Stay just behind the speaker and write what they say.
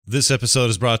This episode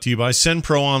is brought to you by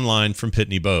SendPro Online from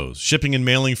Pitney Bowes. Shipping and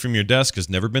mailing from your desk has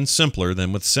never been simpler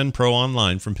than with SendPro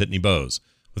Online from Pitney Bowes.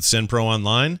 With SendPro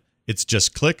Online, it's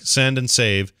just click, send, and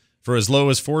save for as low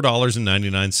as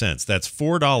 $4.99. That's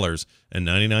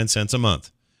 $4.99 a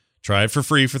month. Try it for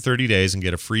free for 30 days and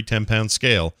get a free 10-pound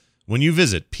scale when you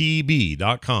visit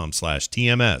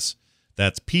pb.com/TMS.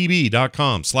 That's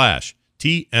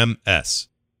pb.com/TMS.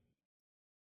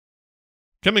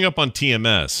 Coming up on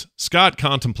TMS, Scott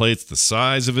contemplates the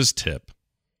size of his tip.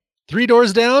 3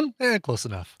 doors down? Close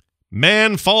enough.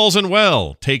 Man falls in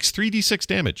well, takes 3d6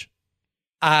 damage.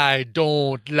 I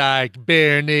don't like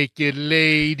bare naked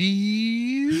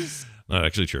ladies. Not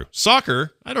actually true.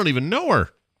 Soccer, I don't even know her.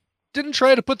 Didn't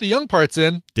try to put the young parts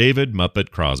in. David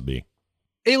Muppet Crosby.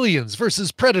 Aliens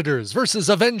versus Predators versus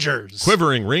Avengers.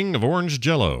 Quivering ring of orange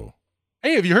Jello.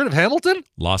 Hey, have you heard of Hamilton?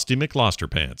 Losty McLoster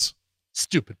Pants.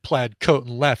 Stupid plaid coat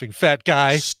and laughing fat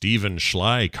guy. Stephen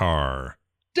Schlei-car.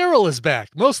 Darrell is back.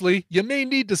 Mostly, you may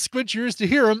need to squint your ears to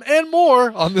hear him and more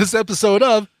on this episode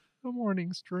of The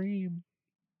Morning Stream.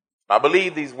 I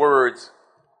believe these words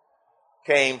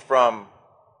came from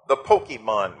the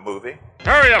Pokemon movie.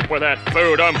 Hurry up with that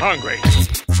food, I'm hungry.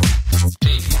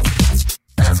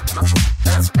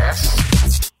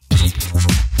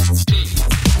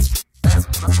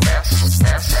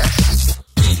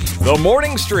 The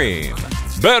Morning Stream.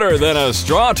 Better than a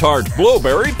straw tart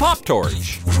blueberry pop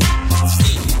torch.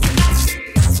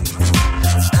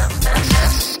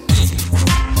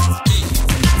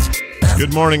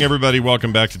 Good morning, everybody.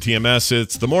 Welcome back to TMS.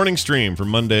 It's the Morning Stream for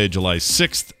Monday, July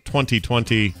 6th,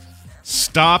 2020.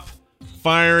 Stop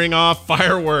firing off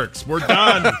fireworks. We're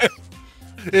done.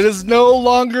 It is no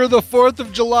longer the 4th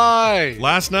of July.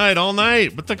 Last night, all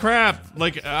night. What the crap?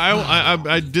 Like,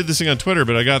 I did this thing on Twitter,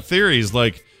 but I got theories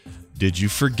like, did you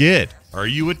forget? Are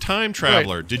you a time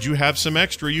traveler? Right. Did you have some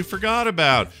extra you forgot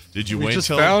about? Did you wait just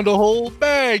till... found a whole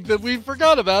bag that we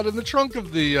forgot about in the trunk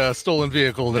of the stolen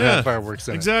vehicle that had fireworks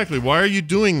in it. Exactly. Why are you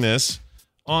doing this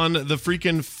on the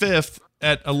freaking 5th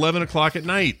at 11 o'clock at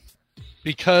night?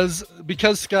 Because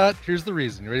Scott, here's the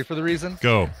reason. You ready for the reason?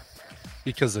 Go.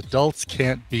 Because adults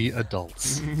can't be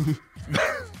adults.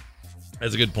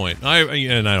 That's a good point. I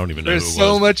don't even know There's who it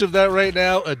so was. much of that right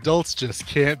now. Adults just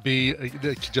can't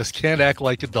act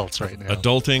like adults right now.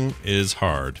 Adulting is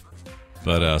hard,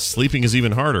 but sleeping is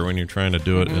even harder when you're trying to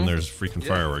do it and there's freaking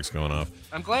fireworks going off.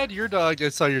 I'm glad your dog, I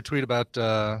saw your tweet about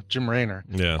Jim Raynor.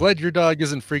 Yeah. Glad your dog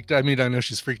isn't freaked out. I mean, I know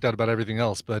she's freaked out about everything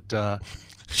else, but glad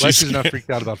she's not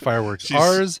freaked out about fireworks.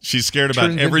 She's scared about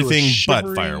turns into a everything but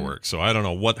shivering- fireworks. So I don't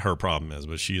know what her problem is,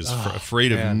 but she is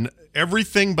afraid of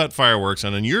everything but fireworks.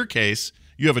 And in your case,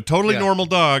 you have a totally normal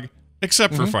dog,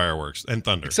 except for fireworks and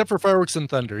thunder. Except for fireworks and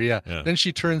thunder, yeah. Then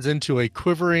she turns into a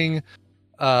quivering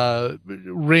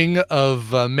ring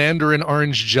of Mandarin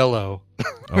orange Jello.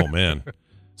 Oh man.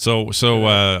 So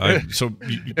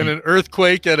and an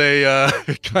earthquake at a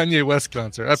Kanye West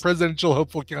concert, a presidential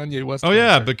hopeful Kanye West. Oh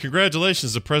yeah, concert. but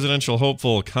congratulations to presidential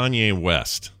hopeful Kanye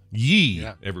West.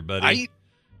 Everybody.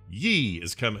 Yee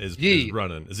is coming. Is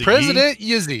running. Is it President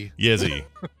Yizzy? Yizzy.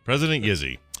 President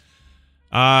Yizzy.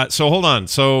 So hold on.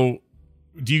 So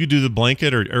do you do the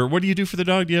blanket or what do you do for the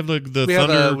dog? Do you have the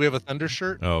thunder? We have a thunder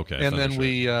shirt. Oh, okay. And then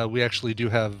we actually do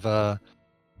have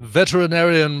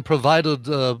veterinarian provided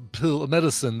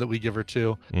medicine that we give her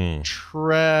to.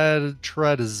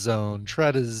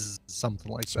 Tradazone, something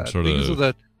like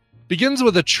that. Begins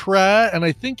with a tra and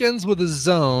I think ends with a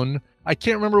zone. I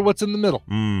can't remember what's in the middle.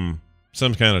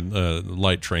 Some kind of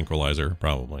light tranquilizer,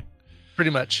 probably.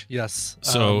 Pretty much, yes.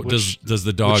 So does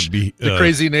the dog be... The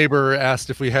crazy neighbor asked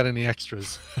if we had any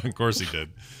extras. Of course he did.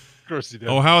 Of course he did.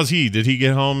 Oh, how is he? Did he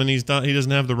get home and he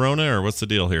doesn't have the Rona, or what's the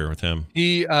deal here with him?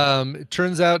 He it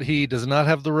turns out he does not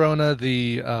have the Rona.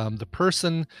 The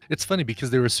person... It's funny because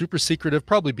they were super secretive,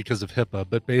 probably because of HIPAA,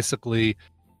 but basically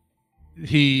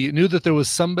he knew that there was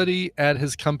somebody at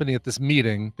his company at this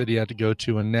meeting that he had to go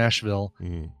to in Nashville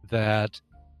that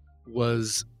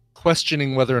was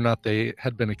questioning whether or not they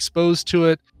had been exposed to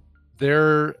it.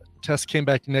 Their test came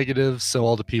back negative, so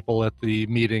all the people at the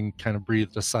meeting kind of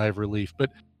breathed a sigh of relief.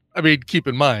 But, I mean, keep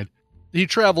in mind, he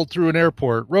traveled through an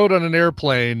airport, rode on an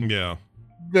airplane,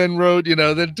 then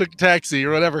then took a taxi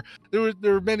or whatever. There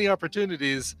were many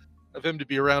opportunities of him to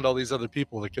be around all these other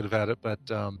people that could have had it, but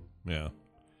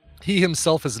he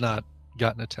himself has not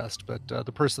gotten a test. But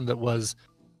the person that was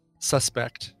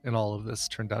suspect in all of this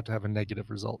turned out to have a negative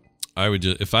result. I would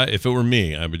just if it were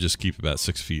me, I would just keep about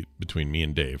 6 feet between me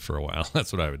and Dave for a while.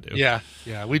 That's what I would do. Yeah,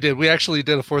 we did. We actually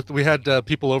did we had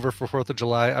people over for 4th of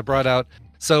July. I brought out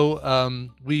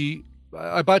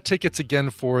I bought tickets again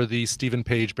for the Stephen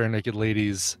Page Barenaked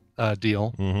Ladies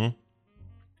deal.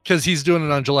 because he's doing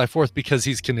it on July 4th because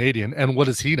he's Canadian. And what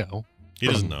does he know? He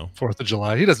doesn't know. 4th of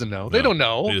July. He doesn't know. They don't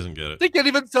know. He doesn't get it. They can't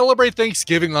even celebrate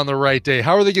Thanksgiving on the right day.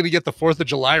 How are they going to get the 4th of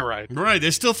July right? Right.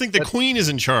 They still think the Queen is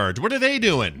in charge. What are they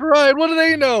doing? Right. What do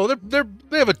they know?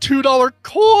 They have a $2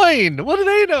 coin. What do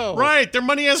they know? Right. Their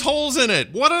money has holes in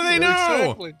it. What do they know?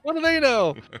 Exactly. What do they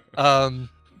know?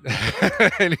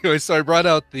 Anyway, so I brought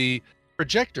out the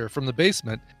projector from the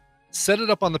basement, set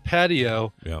it up on the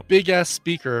patio, big ass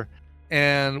speaker,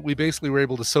 and we basically were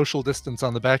able to social distance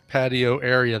on the back patio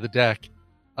area, the deck,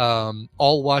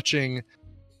 all watching.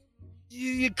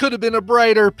 It could have been a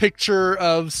brighter picture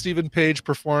of Stephen Page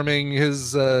performing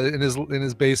his in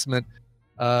his basement.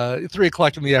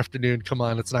 3:00 in the afternoon. Come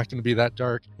on, it's not going to be that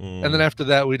dark. And then after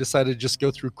that, we decided to just go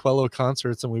through Quello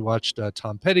concerts, and we watched a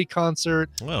Tom Petty concert.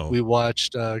 Oh. We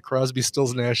watched Crosby,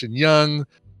 Stills, Nash and Young.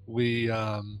 We,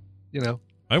 I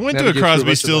went to a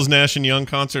Crosby, Stills, Nash and Young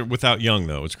concert without Young,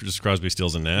 though. It's just Crosby,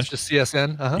 Stills, and Nash. It's just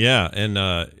CSN. Uh-huh. Yeah, and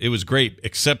it was great,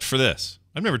 except for this.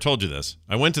 I've never told you this.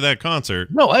 I went to that concert.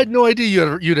 No, I had no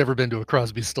idea you'd ever been to a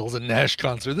Crosby, Stills, and Nash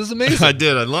concert. This is amazing. I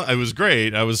did. It was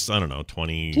great. I was, I don't know,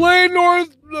 20. Play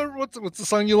North. What's the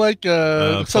song you like?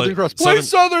 Southern Cross. Play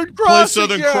Southern Cross. Play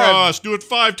Southern again. Cross. Do it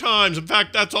 5 times. In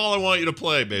fact, that's all I want you to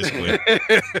play, basically.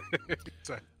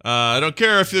 I don't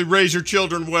care if you raise your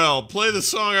children well. Play the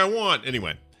song I want.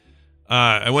 Anyway,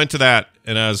 I went to that,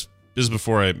 and this is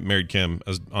before I married Kim. I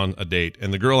was on a date,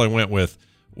 and the girl I went with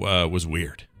was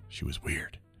weird. She was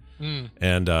weird.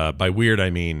 And by weird, I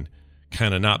mean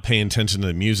kind of not paying attention to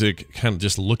the music, kind of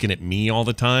just looking at me all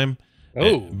the time.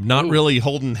 Not really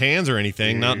holding hands or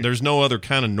anything. There's no other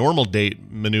kind of normal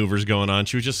date maneuvers going on.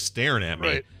 She was just staring at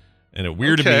me, and it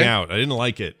weirded me out. I didn't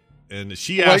like it. And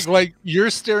she asked, like you're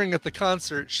staring at the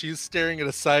concert, she's staring at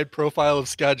a side profile of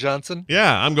Scott Johnson.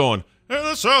 Yeah, I'm going, hey,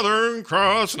 the Southern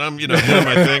Cross, and I'm doing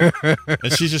my thing,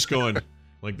 and she's just going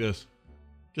like this,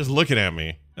 just looking at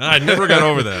me. And I never got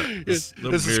over that. This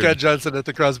is Scott Johnson at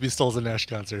the Crosby, Stills, and Nash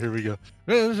concert. Here we go.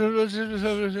 I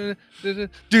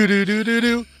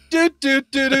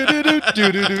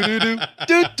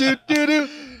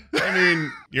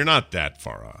mean, you're not that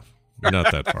far off.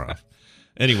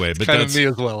 Anyway, but kind of me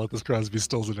as well at this Crosby,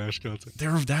 Stills, and Nash concert.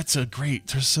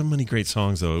 There's so many great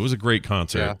songs, though. It was a great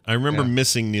concert. Yeah, I remember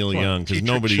missing Neil Young because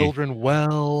nobody. Children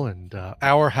well, and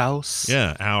Our House.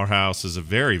 Yeah, Our House is a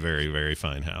very, very, very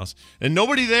fine house, and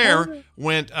nobody there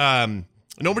went.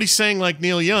 Nobody sang like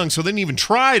Neil Young, so they didn't even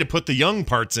try to put the Young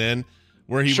parts in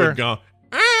where he would go.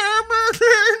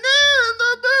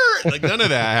 Like none of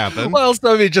that happened. Well,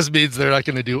 so it just means they're not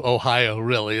going to do Ohio.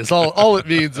 Really, is all it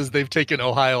means is they've taken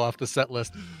Ohio off the set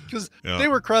list because they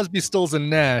were Crosby, Stills, and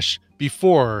Nash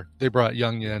before they brought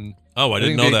Young in. Oh, I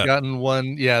didn't know that. Gotten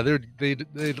one, yeah. They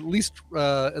at least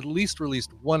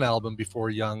released one album before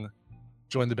Young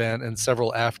joined the band, and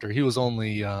several after. He was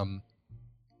only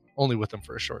with them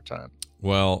for a short time.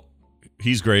 Well,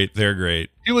 he's great. They're great.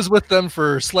 He was with them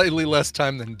for slightly less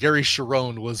time than Gary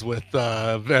Sharon was with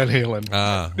Van Halen.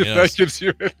 Yes. That gives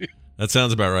you any. That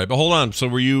sounds about right. But hold on.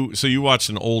 So you watched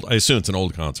an old? I assume it's an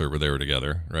old concert where they were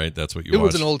together, right? That's what you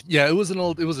watched. It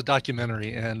was a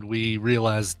documentary, and we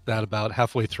realized that about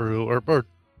halfway through, or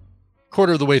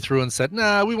quarter of the way through, and said,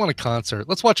 "Nah, we want a concert.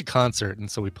 Let's watch a concert."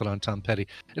 And so we put on Tom Petty,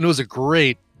 and it was a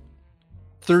great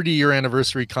 30-year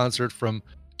anniversary concert from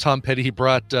Tom Petty. He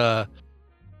brought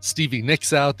Stevie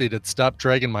Nicks out. They did Stop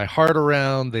Dragging My Heart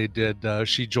Around. They did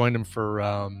she joined him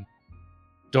for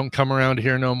Don't Come Around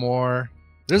Here No More.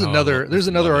 There's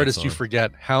another artist you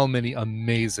forget how many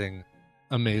amazing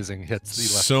hits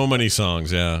he left. So many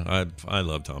songs. Yeah, I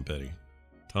love Tom Petty.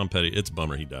 It's a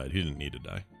bummer he died. He didn't need to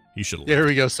die. He should have. Yeah, here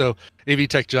we go. So AV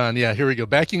Tech John, yeah, here we go.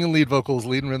 Backing and lead vocals,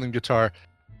 lead and rhythm guitar,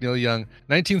 Neil Young,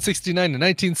 1969 to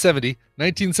 1970,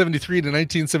 1973 to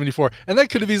 1974, and that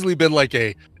could have easily been like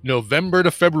a November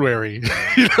to February.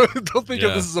 Don't think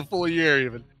of this as a full year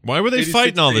even. Why were they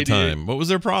fighting all the time? What was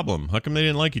their problem? How come they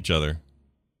didn't like each other?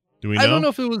 Do we know? I don't know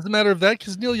if it was a matter of that,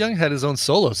 because Neil Young had his own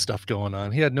solo stuff going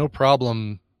on. He had no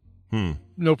problem.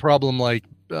 Like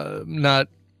not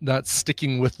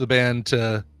sticking with the band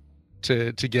to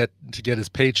get his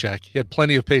paycheck. He had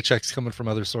plenty of paychecks coming from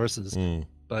other sources,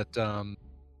 but.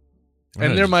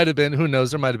 And there might have been, who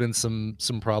knows, there might have been some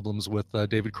problems with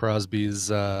David Crosby's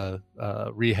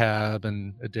rehab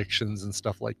and addictions and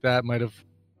stuff like that. Might have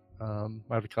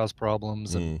caused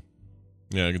problems. And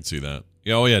yeah, I can see that.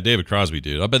 Yeah, oh yeah, David Crosby,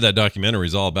 dude. I bet that documentary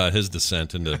is all about his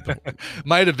descent into.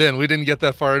 Might have been. We didn't get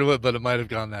that far into it, but it might have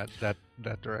gone that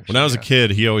direction. When I was a kid,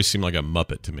 he always seemed like a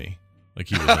Muppet to me. Like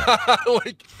he was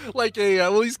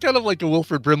he's kind of like a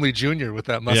Wilford Brimley Jr. with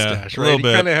that mustache, a right? little He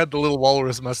bit. kind of had the little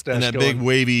walrus mustache and that going. big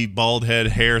wavy bald head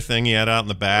hair thing he had out in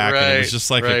the back, and it was just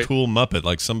like a cool Muppet,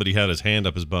 like somebody had his hand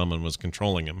up his bum and was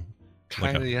controlling him.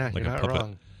 Kind of, like you're a not puppet.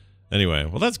 wrong. Anyway,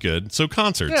 well, that's good. So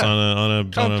concerts on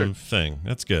a thing.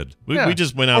 That's good. We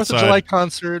just went 4th outside. of July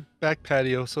concert, back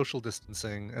patio, social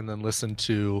distancing, and then listened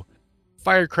to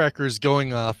firecrackers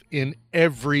going off in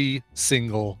every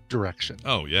single direction.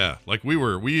 Oh yeah, like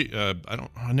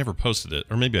I never posted it,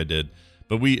 or maybe I did,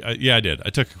 but I did. I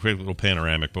took a quick little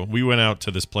panoramic, but we went out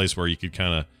to this place where you could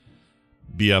kind of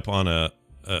be up on a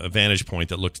vantage point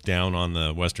that looks down on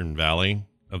the western valley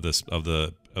of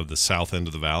the south end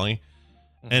of the valley.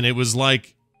 And it was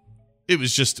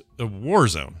just a war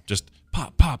zone. Just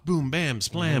pop, pop, boom, bam,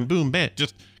 splam, boom, bam.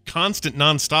 Just constant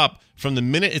nonstop from the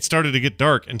minute it started to get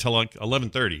dark until like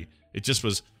 11:30. It just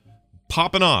was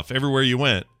popping off everywhere you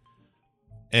went.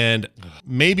 And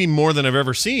maybe more than I've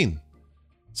ever seen.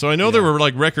 So I know there were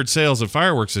like record sales of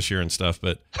fireworks this year and stuff,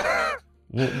 but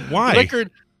why?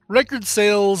 Record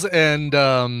sales and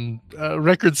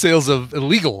record sales of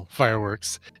illegal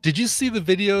fireworks. Did you see the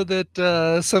video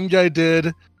that some guy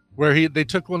did where they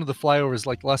took one of the flyovers,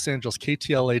 like Los Angeles,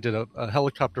 KTLA did a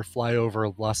helicopter flyover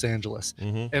of Los Angeles,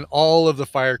 and all of the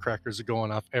firecrackers are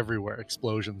going off everywhere,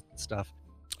 explosions and stuff.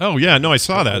 Oh, yeah. No, I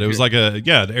saw that. It was like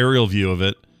the aerial view of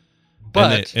it.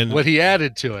 But what he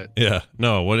added to it. Yeah.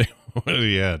 No, what did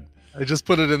he add? I just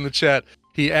put it in the chat.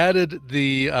 He added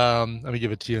the, let me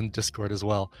give it to you in Discord as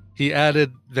well. He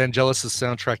added Vangelis'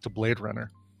 soundtrack to Blade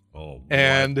Runner. Oh, boy.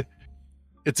 And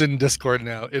it's in Discord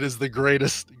now. It is the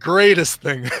greatest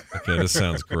thing. Okay, this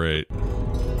sounds great. Hold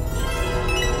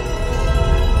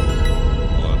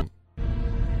on.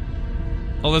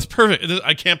 Oh, that's perfect.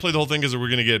 I can't play the whole thing because we're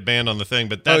going to get banned on the thing,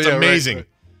 but that's amazing. Right.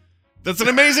 That's an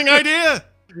amazing idea.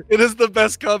 It is the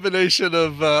best combination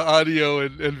of audio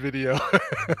and video.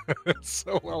 It's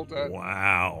so well done.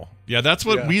 Wow. Yeah, that's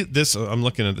what I'm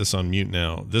looking at this on mute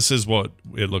now. This is what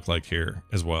it looked like here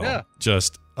as well. Yeah.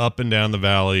 Just up and down the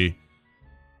valley.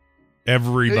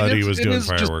 Everybody was doing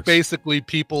fireworks. Just basically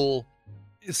people,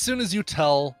 as soon as you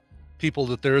tell people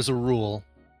that there is a rule,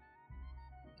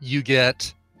 you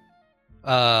get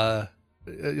a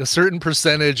certain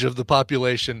percentage of the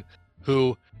population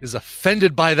who is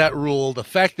offended by that rule, the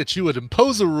fact that you would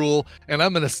impose a rule, and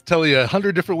I'm going to tell you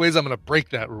 100 different ways I'm going to break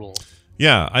that rule.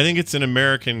 Yeah, I think it's an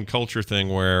American culture thing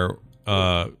where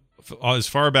as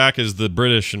far back as the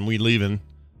British and we leaving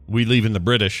the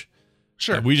British.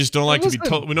 Sure. We just don't like to be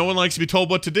told. No one likes to be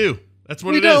told what to do. That's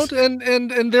what it is. We don't,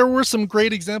 and there were some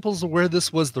great examples of where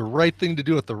this was the right thing to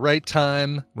do at the right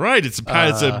time. Right. It's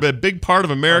a big part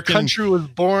of American. Our country was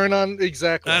born on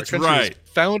exactly. That's our country right. Was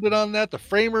founded on that. The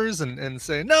framers and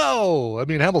say no. I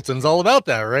mean, Hamilton's all about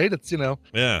that, right? It's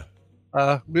Yeah.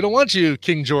 We don't want you,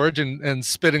 King George, and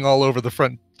spitting all over the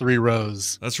front 3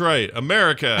 rows. That's right,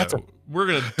 America. We're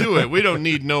gonna do it. We don't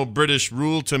need no British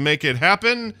rule to make it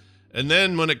happen. And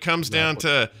then when it comes down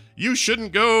to you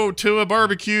shouldn't go to a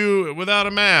barbecue without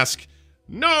a mask.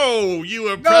 No, you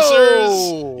oppressors!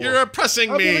 No! You're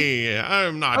oppressing me.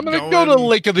 I'm going to go to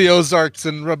Lake of the Ozarks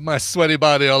and rub my sweaty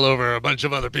body all over a bunch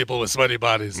of other people with sweaty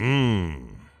bodies.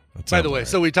 By the way,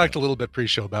 so we talked a little bit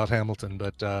pre-show about Hamilton,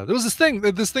 but there was this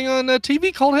thing on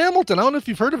TV called Hamilton. I don't know if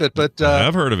you've heard of it, but I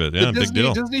have heard of it. Yeah, big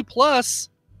deal. Disney Plus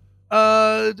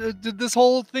did this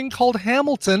whole thing called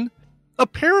Hamilton.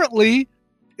 Apparently,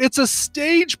 it's a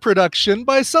stage production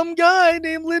by some guy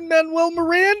named Lin-Manuel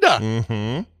Miranda.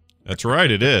 Mm-hmm. That's right.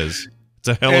 It is. It's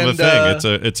a hell of a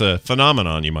thing. It's a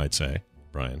phenomenon, you might say,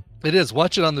 Brian. It is.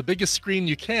 Watch it on the biggest screen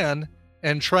you can,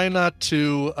 and try not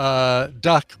to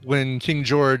duck when King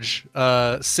George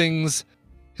sings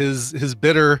his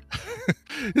bitter,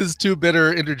 his 2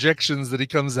 bitter interjections that he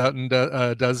comes out and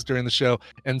does during the show,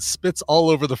 and spits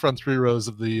all over the front 3 rows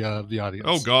of the audience.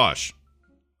 Oh gosh.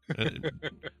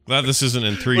 Glad this isn't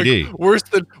in 3D. Like,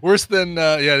 worse than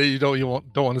you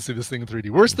don't want to see this thing in 3D.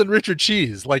 Worse than Richard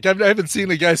Cheese. Like I haven't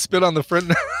seen a guy spit on the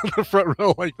front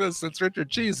row like this since Richard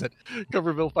Cheese at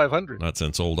Coverville 500. Not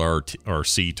since old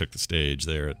RC took the stage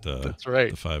there at the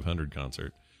 500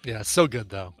 concert. Yeah, so good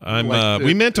though.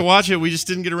 We meant to watch it. We just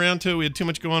didn't get around to it. We had too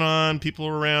much going on. People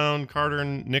were around. Carter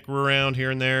and Nick were around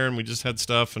here and there, and we just had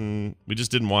stuff, and we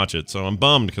just didn't watch it. So I'm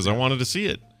bummed because I wanted to see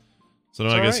it. So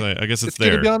no, I guess it's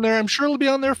there. Gonna be on there. I'm sure it'll be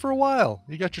on there for a while.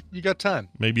 You got time.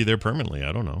 Maybe there permanently.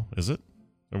 I don't know. Is it?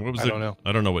 Or what was I don't know.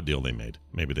 I don't know what deal they made.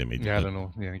 Maybe they made. Yeah, I don't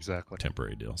know. Yeah, exactly.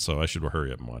 Temporary deal. So I should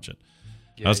hurry up and watch it.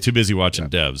 Yeah, I was too busy watching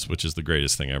Devs, which is the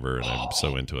greatest thing ever, and I'm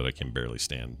so into it I can barely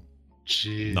stand.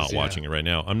 Jeez, watching it right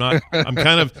now. I'm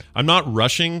not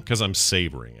rushing because I'm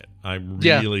savoring it. I'm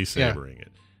really savoring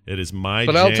it. It is my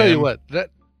But jam. I'll tell you what, the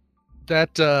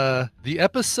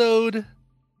episode,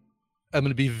 I'm going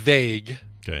to be vague.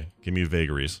 Okay, give me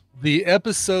vagaries. The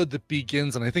episode that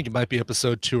begins, and I think it might be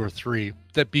episode 2 or 3,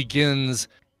 that begins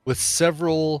with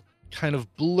several kind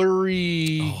of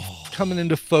blurry coming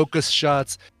into focus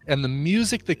shots, and the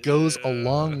music that goes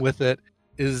along with it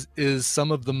is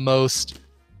some of the most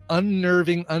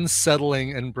unnerving,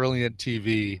 unsettling, and brilliant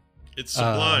TV. It's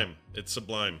sublime. It's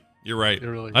sublime. You're right.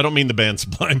 Really I don't mean the band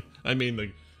Sublime. I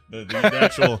mean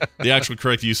the actual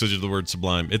correct usage of the word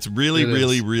sublime. It's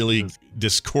really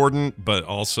discordant, but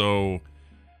also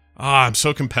I'm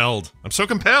so compelled.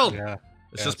 Yeah.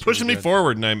 It's just pushing me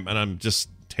forward, and I'm just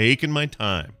taking my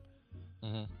time.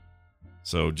 Mm-hmm.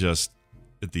 So just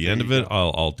at the end of it,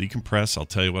 I'll decompress. I'll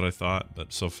tell you what I thought,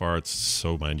 but so far it's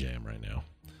so my jam right now.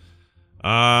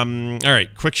 All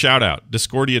right, quick shout out.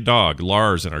 Discordia Dog,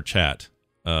 Lars in our chat.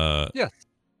 Yes.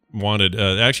 Wanted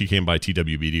actually came by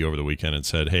TWBD over the weekend and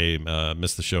said, hey,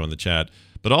 missed the show in the chat.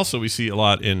 But also we see a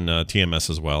lot in TMS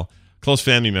as well. Close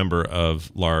family member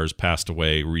of Lars passed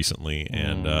away recently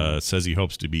and says he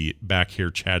hopes to be back here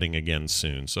chatting again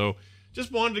soon. So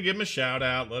just wanted to give him a shout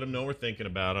out, let him know we're thinking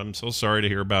about him. So sorry to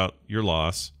hear about your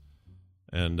loss.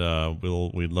 And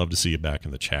we'd love to see you back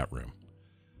in the chat room.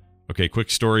 Okay, quick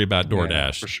story about DoorDash.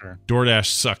 Yeah, for sure. DoorDash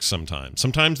sucks sometimes.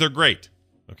 Sometimes they're great,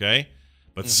 okay?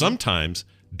 But sometimes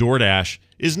DoorDash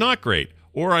is not great.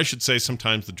 Or I should say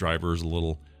sometimes the driver is a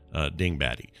little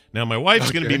dingbatty. Now, my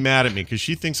wife's going to be mad at me because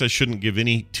she thinks I shouldn't give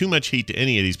too much heat to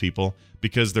any of these people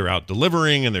because they're out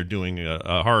delivering and they're doing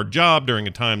a hard job during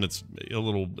a time that's a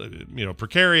little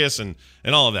precarious and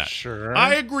all of that. Sure.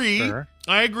 I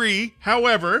agree.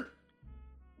 However,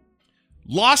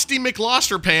 Losty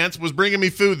McLoster Pants was bringing me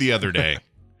food the other day.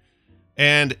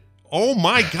 And oh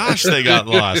my gosh, they got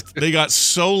lost. They got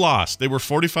so lost. They were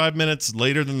 45 minutes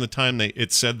later than the time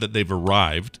it said that they've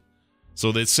arrived.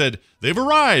 So they said, they've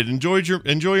arrived. Enjoy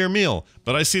your meal.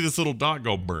 But I see this little dot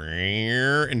go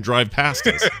brrrr and drive past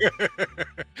us.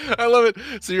 I love it.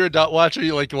 So you're a dot watcher.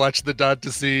 You like to watch the dot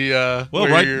to see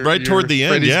right toward the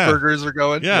end, Freddy's burgers are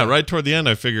going? Yeah, right toward the end,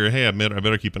 I figure, hey, I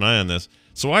better keep an eye on this.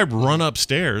 So I run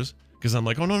upstairs because I'm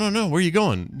like, oh, no. Where are you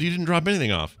going? You didn't drop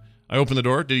anything off. I open the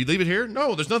door. Did he leave it here?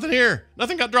 No, there's nothing here.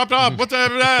 Nothing got dropped off. What's that?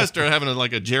 I started having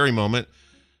a Jerry moment.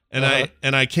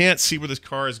 And I can't see where this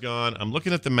car has gone. I'm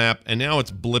looking at the map, and now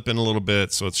it's blipping a little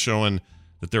bit, so it's showing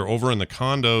that they're over in the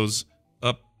condos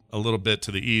up a little bit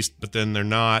to the east, but then they're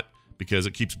not because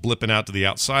it keeps blipping out to the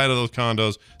outside of those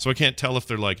condos. So I can't tell if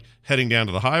they're heading down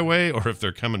to the highway or if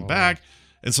they're coming back.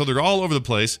 And so they're all over the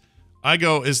place. I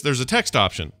go, there's a text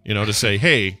option, to say,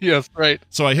 hey. Yes, right.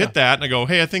 So I hit that and I go,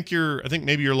 hey, I think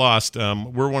maybe you're lost.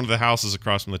 We're one of the houses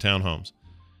across from the townhomes.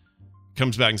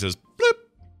 Comes back and says, bloop,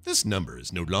 this number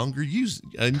is no longer used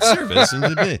in service. So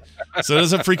it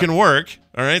doesn't freaking work.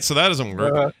 All right. So that doesn't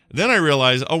work. Then I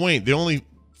realize, oh wait, the only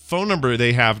phone number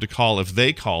they have to call if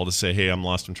they call to say, hey, I'm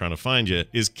lost, I'm trying to find you,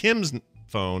 is Kim's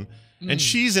phone. And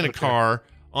she's in a car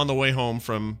on the way home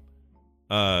from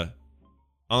on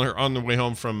the way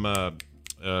home from what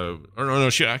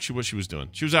she was doing.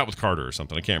 She was out with Carter or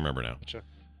something. I can't remember now. Gotcha.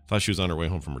 Thought she was on her way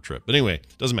home from her trip. But anyway,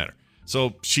 doesn't matter.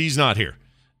 So she's not here.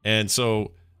 And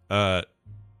so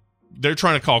they're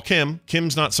trying to call Kim.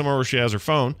 Kim's not somewhere where she has her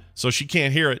phone, so she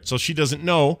can't hear it. So she doesn't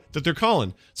know that they're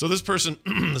calling. So this person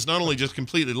is not only just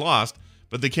completely lost,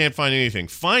 but they can't find anything.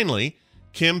 Finally,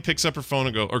 Kim picks up her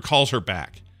phone or calls her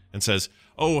back and says,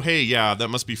 oh, hey, yeah, that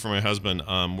must be for my husband.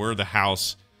 We're the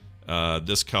house.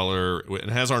 This color, it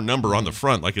has our number on the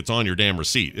front, like it's on your damn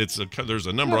receipt. There's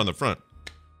a number on the front.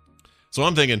 So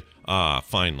I'm thinking,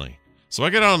 finally. So I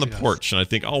get out on the porch, and I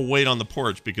think I'll wait on the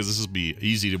porch because this will be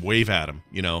easy to wave at them,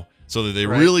 so that they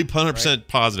really 100%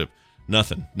 positive.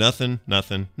 Nothing. And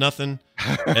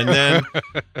then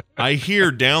I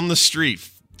hear down the street,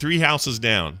 3 houses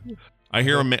down, I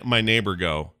hear my neighbor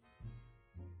go,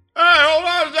 hey, hold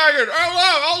on a second,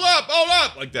 hold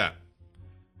up, like that.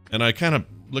 And I kind of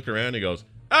look around and he goes,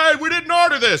 hey, we didn't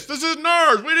order this. This isn't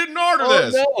ours. We didn't order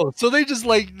this. No. So they just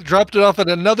dropped it off at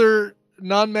another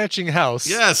non-matching house.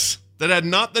 Yes. That had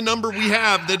not the number we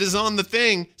have that is on the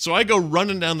thing. So I go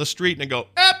running down the street and I go,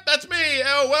 yep, that's me.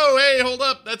 Oh, whoa, hey, hold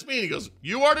up. That's me. And he goes,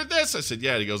 you ordered this? I said,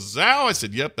 yeah. And he goes, Zow? I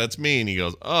said, yep, that's me. And he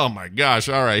goes, oh my gosh.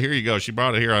 All right, here you go. She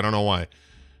brought it here. I don't know why.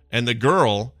 And the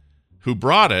girl who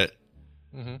brought it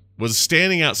was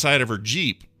standing outside of her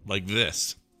Jeep like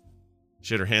this.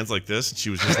 She had her hands like this, and she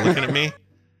was just looking at me.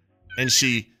 And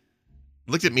she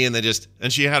looked at me, and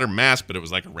and she had her mask, but it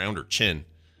was around her chin.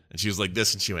 And she was like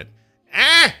this, and she went,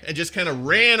 ah! And just kind of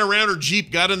ran around her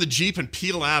Jeep, got in the Jeep, and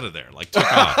peeled out of there,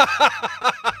 took off.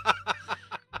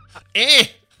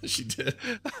 She did.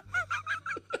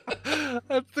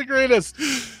 communist.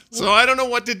 So I don't know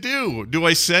what to do. Do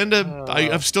I send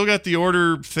I've still got the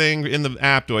order thing in the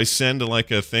app. Do I send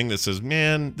a thing that says,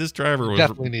 "Man, this driver was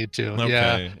Definitely need to." Okay,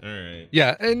 Yeah. all right.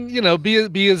 Yeah, and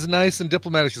be as nice and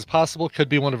diplomatic as possible. Could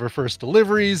be one of her first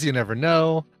deliveries. You never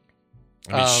know.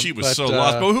 I mean, she was so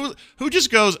lost. But who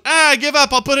just goes, I give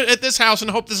up. I'll put it at this house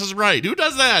and hope this is right. Who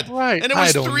does that? Right. And it was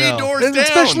I don't 3 know. doors And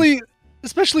down.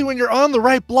 Especially when you're on the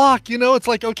right block, it's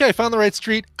like, okay, I found the right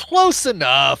street. Close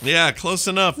enough. Yeah, close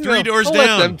enough. 3 doors I'll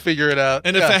down. Let them figure it out.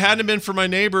 And if it hadn't been for my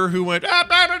neighbor who went,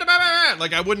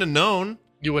 like I wouldn't have known.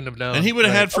 You wouldn't have known. And he would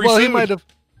have had free food. He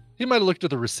might have looked at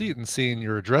the receipt and seen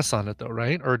your address on it, though,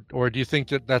 right? Or do you think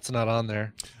that that's not on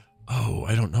there? Oh,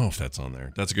 I don't know if that's on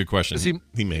there. That's a good question.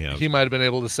 He may have. He might have been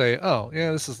able to say, "Oh,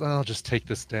 yeah, I'll just take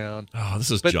this down." Oh,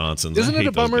 this is But Johnson's. Isn't it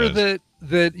a bummer that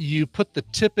that you put the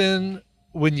tip in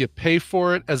when you pay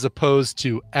for it, as opposed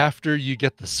to after you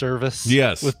get the service?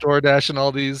 Yes. With DoorDash and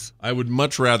all these. I would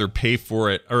much rather pay for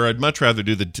it, or I'd much rather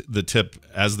do the tip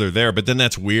as they're there. But then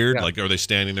that's weird. Yeah. Like, are they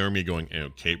standing there and me going,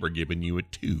 "Okay, we're giving you a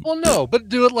 2." Well, no, but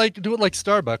do it like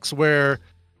Starbucks, where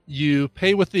you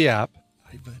pay with the app.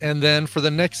 And then for the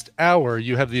next hour,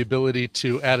 you have the ability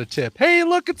to add a tip. Hey,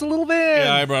 look, it's a little van.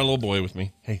 Yeah, I brought a little boy with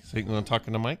me. Hey, so you want to talk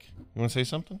to Mike? You want to say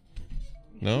something?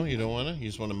 No, you don't want to? You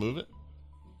just want to move it?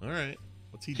 All right.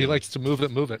 What's he doing? He likes to move it.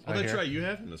 Oh, that's right. You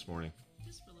had him this morning.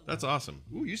 That's awesome.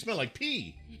 Ooh, you smell like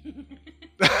pee.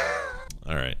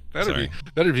 All right.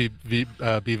 Better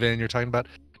be van you're talking about.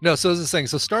 No, so as I was saying,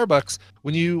 so Starbucks,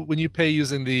 when you pay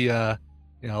using the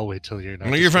I'll wait till you're not.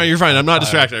 No, you're fine. You're fine. I'm not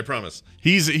distracted. I promise.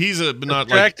 He's a not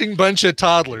distracting bunch of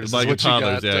toddlers. Like is what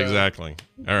toddlers. You got, yeah, exactly.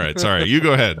 All right. Sorry. You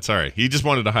go ahead. Sorry. He just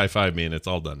wanted to high five me, and it's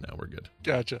all done now. We're good.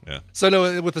 Gotcha. Yeah. So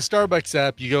no, with the Starbucks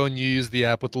app, you go and you use the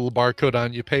app with the little barcode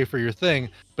on. You pay for your thing,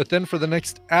 but then for the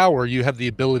next hour, you have the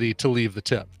ability to leave the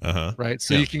tip. Right.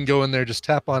 So you can go in there, just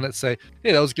tap on it, say,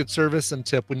 "Hey, that was good service," and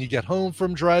tip when you get home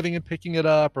from driving and picking it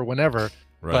up or whenever.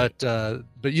 Right.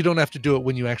 But you don't have to do it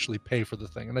when you actually pay for the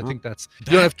thing, and I think you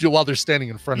don't have to do it while they're standing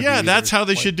in front of you. Yeah, that's how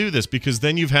they should do this, because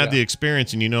then you've had the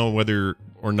experience and you know whether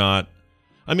or not.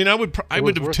 I mean, I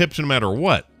would have tipped no matter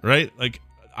what, right? Like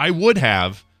I would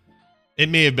have. It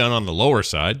may have been on the lower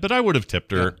side, but I would have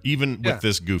tipped her even with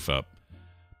this goof up.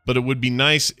 But it would be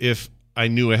nice if I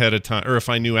knew ahead of time, or if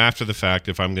I knew after the fact,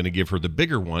 if I'm going to give her the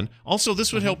bigger one. Also,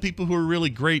 this would help people who are really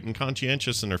great and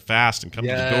conscientious and are fast and come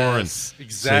to the door and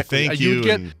say thank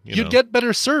you. You'd get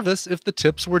better service if the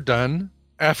tips were done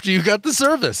after you got the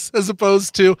service, as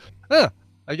opposed to,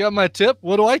 I got my tip.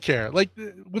 What do I care? Like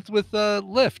with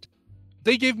Lyft,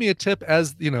 they gave me a tip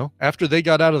as after they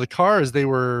got out of the car, as they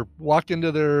were walking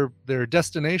to their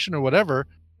destination or whatever.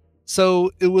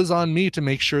 So it was on me to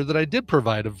make sure that I did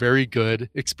provide a very good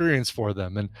experience for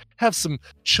them and have some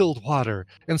chilled water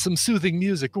and some soothing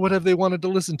music or whatever they wanted to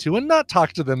listen to, and not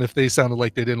talk to them if they sounded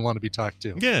like they didn't want to be talked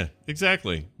to. Yeah,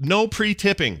 exactly. No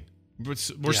pre-tipping.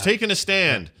 We're taking a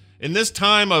stand. In this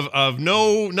time of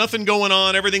nothing going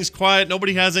on, everything's quiet,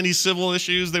 nobody has any civil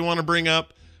issues they want to bring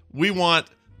up, we want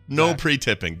no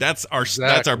pre-tipping. That's our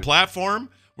platform.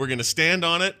 We're going to stand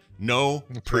on it. No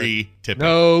pre-tipping.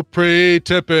 No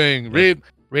pre-tipping.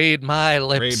 Read my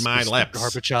lips. Read my lips.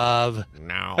 Gorbachev.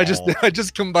 No. I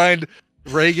just combined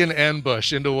Reagan and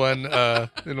Bush into one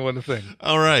thing.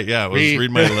 All right. Yeah. It was read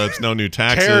my lips. No new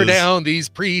taxes. Tear down these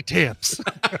pre-tips.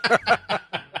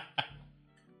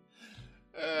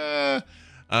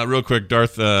 Real quick,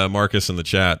 Darth Marcus in the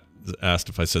chat asked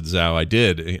if I said Zao. I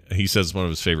did. He says it's one of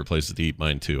his favorite places to eat.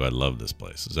 Mine too. I love this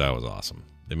place. Zao is awesome.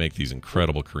 They make these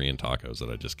incredible Korean tacos that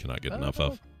I just cannot get enough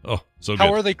of. Oh, so good.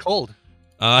 How are they cold?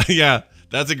 Yeah,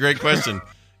 that's a great question.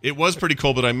 It was pretty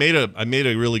cold, but I made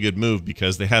a really good move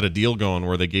because they had a deal going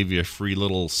where they gave you a free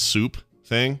little soup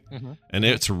thing, and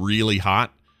it's really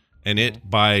hot, and it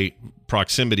by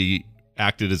proximity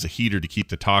acted as a heater to keep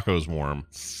the tacos warm.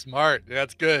 Smart.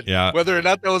 That's good. Yeah. Whether or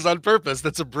not that was on purpose,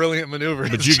 that's a brilliant maneuver.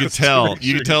 But you could tell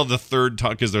the third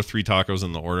taco, because there are 3 tacos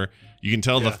in the order. You can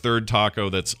tell the third taco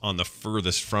that's on the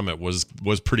furthest from it was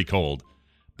pretty cold,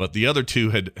 but the other 2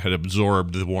 had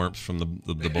absorbed the warmth from the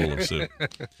bowl of soup.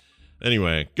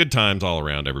 Anyway, good times all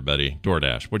around, everybody.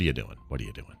 DoorDash, what are you doing?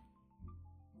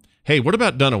 Hey, what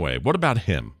about Dunaway? What about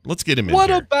him? Let's get him in here.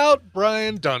 What about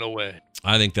Brian Dunaway?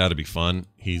 I think that'd be fun.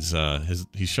 He's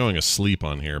showing a sleep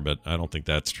on here, but I don't think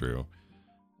that's true.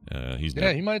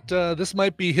 He might. This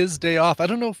might be his day off. I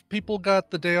don't know if people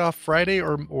got the day off Friday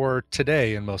or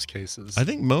today in most cases. I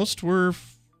think most were.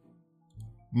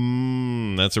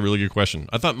 That's a really good question.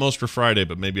 I thought most were Friday,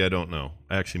 but maybe I don't know.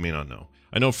 I actually may not know.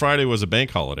 I know Friday was a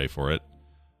bank holiday for it,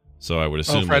 so I would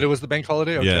assume. Oh, Friday was the bank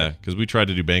holiday. Okay. Yeah, because we tried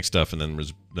to do bank stuff and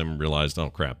then realized, oh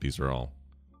crap, these are all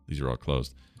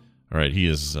closed. All right, he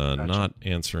is not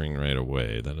answering right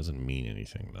away. That doesn't mean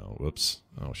anything, though. Whoops.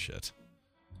 Oh, shit.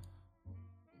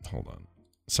 Hold on.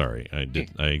 Sorry,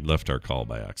 I left our call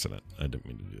by accident. I didn't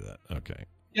mean to do that. Okay.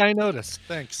 Yeah, I noticed.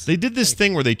 Thanks. They did this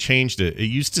thing where they changed it. It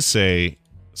used to say,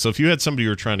 so if you had somebody you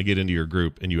were trying to get into your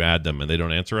group and you add them and they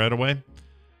don't answer right away,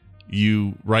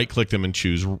 you right-click them and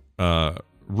choose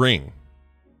ring.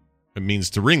 It means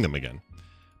to ring them again.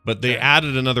 But they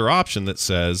added another option that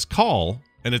says call,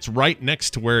 and it's right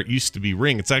next to where it used to be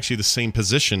ring. It's actually the same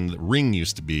position that ring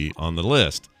used to be on the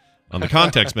list, on the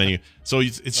context menu. So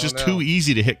it's just too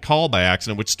easy to hit call by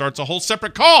accident, which starts a whole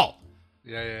separate call.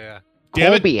 Yeah.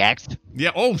 Damn it. BX.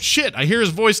 Yeah, oh shit, I hear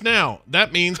his voice now.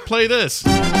 That means play this.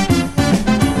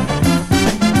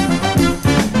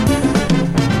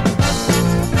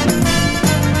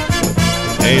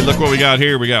 Hey, look what we got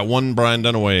here. We got one Brian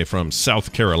Dunaway from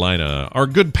South Carolina. Our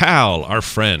good pal, our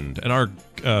friend, and our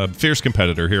fierce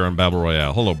competitor here on Battle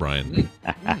Royale. Hello, Brian.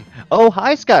 Oh,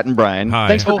 hi, Scott and Brian. Hi.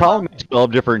 Thanks for calling me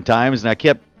 12 different times, and I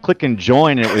kept clicking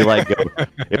join, and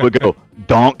it would go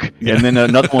donk, and then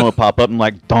another one would pop up, and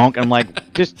like donk, and I'm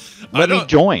like, just let me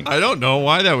join. I don't know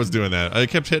why that was doing that. I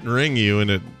kept hitting ring you,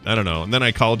 and I don't know. And then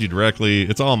I called you directly.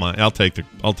 It's all mine. I'll take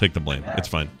the blame. It's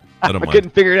fine. I don't mind.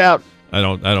 Couldn't figure it out. I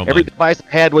don't. Every mind. device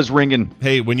I had was ringing.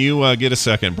 Hey, when you get a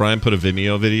second, Brian put a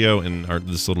Vimeo video in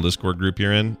this little Discord group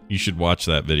you're in. You should watch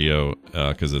that video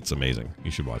because it's amazing.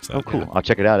 You should watch that. Oh, cool. I'll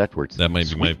check it out afterwards. That might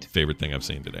be my favorite thing I've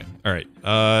seen today. All right.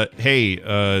 Hey,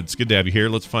 it's good to have you here.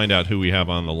 Let's find out who we have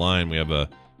on the line. We have a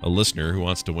listener who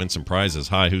wants to win some prizes.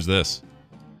 Hi, who's this?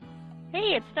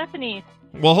 Hey, it's Stephanie.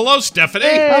 Well, hello, Stephanie.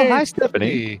 Hey, Oh, hi,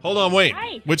 Stephanie. Hold on, wait.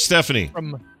 Hi. Which Stephanie?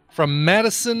 From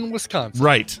Madison, Wisconsin.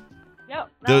 Right. Yep,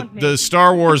 that one's me. The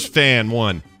Star Wars fan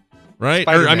one, right?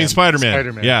 Spider-Man.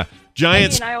 Spider-Man. Yeah.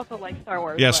 Giants. I also like Star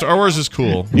Wars. Yeah, but, Star Wars is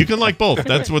cool. You can like both.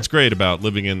 That's what's great about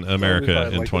living in America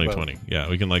in like 2020. Yeah,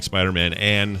 we can like Spider-Man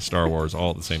and Star Wars all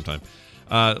at the same time.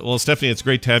 Well, Stephanie, it's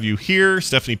great to have you here.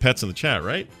 Stephanie Pet's in the chat,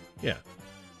 right? Yeah.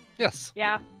 Yes.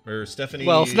 Yeah. Or Stephanie.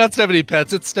 Well, it's not Stephanie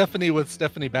Pets. It's Stephanie with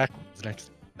Stephanie backwards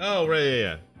next. Oh, right,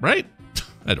 yeah. Right?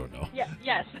 I don't know. Yeah.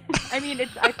 Yes. I mean,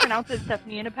 I pronounce it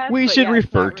Stephanie in a pet. We should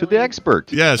refer to the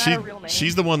expert. Yeah, Not a real name.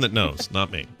 she's the one that knows,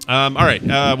 not me. All right.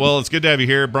 Well, it's good to have you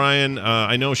here, Brian.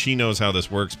 I know she knows how this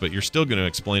works, but you're still going to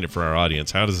explain it for our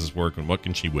audience. How does this work, and what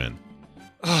can she win?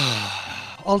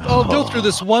 I'll go through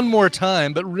this one more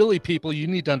time, but really, people, you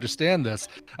need to understand this.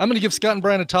 I'm going to give Scott and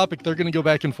Brian a topic. They're going to go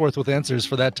back and forth with answers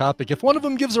for that topic. If one of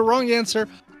them gives a wrong answer,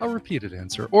 a repeated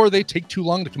answer, or they take too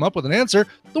long to come up with an answer,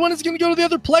 the one is going to go to the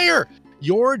other player.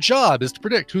 Your job is to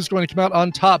predict who's going to come out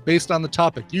on top based on the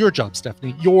topic. Your job,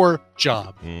 Stephanie. Your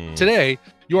job. Today,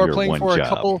 you are playing for a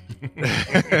couple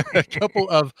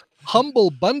of humble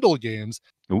bundle games.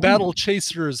 Ooh. Battle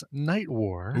Chasers Night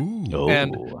War Ooh.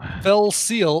 and Fell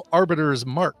Seal Arbiter's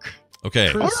Mark.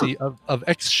 Okay. Courtesy of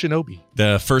Ex-Shinobi.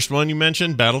 The first one you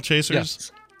mentioned, Battle Chasers?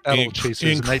 Yes. Battle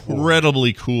Chasers Night War.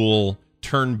 Incredibly cool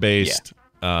turn-based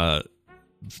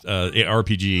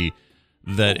RPG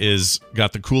that is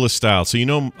got the coolest style. So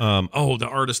the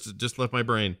artist just left my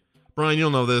brain. Brian,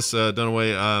 you'll know this,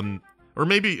 Dunaway. Or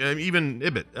maybe even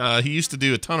Ibbett. He used to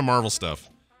do a ton of Marvel stuff.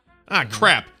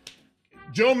 Crap.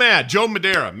 Joe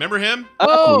Madeira. Remember him?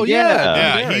 Oh,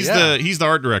 yeah. yeah. He's the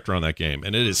art director on that game,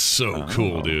 and it is so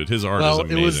cool, dude. His art is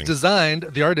amazing. It was designed.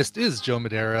 The artist is Joe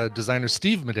Madeira. Designer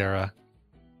Steve Madeira.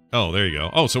 Oh, there you go.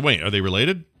 Oh, so wait, are they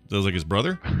related? That was like his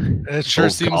brother? It sure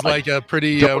seems like a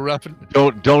pretty rough.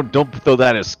 Don't throw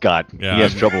that at Scott. Yeah. He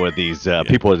has trouble with these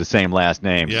people with the same last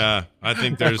name. Yeah, I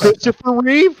think there's Christopher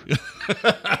Reeve.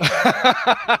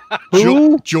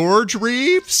 Who? George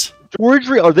Reeves. George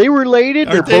Reeve. Are they related?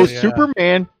 They're they? both Yeah.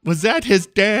 Superman. Was that his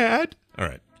dad? All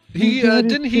right. He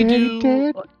didn't he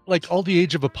do like all the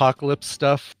Age of Apocalypse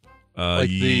stuff?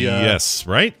 Yes,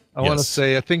 right. I want to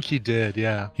say I think he did.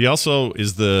 Yeah. He also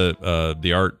is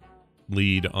the art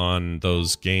lead on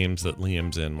those games that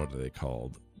Liam's in. What are they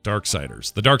called?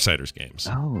 Darksiders. The Darksiders games.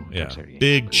 Oh, yeah. Darksiders.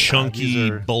 Big, chunky, these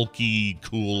are- bulky,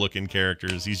 cool-looking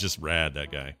characters. He's just rad, that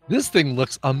guy. This thing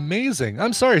looks amazing.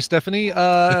 I'm sorry, Stephanie.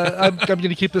 I'm going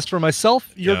to keep this for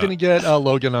myself. You're going to get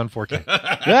Logan on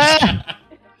 4K.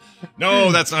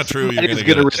 No, that's not true. You're He's going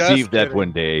going to to receive Just that kidding.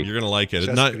 one day. You're going to like it.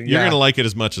 Just Not, kidding. you're Yeah. going to like it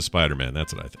as much as Spider-Man.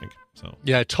 So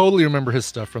Yeah, I totally remember his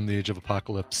stuff from the Age of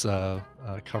Apocalypse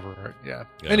cover art. Yeah.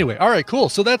 Anyway, all right, cool.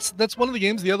 So that's one of the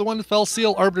games. The other one, Fell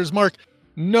Seal, Arbiter's Mark.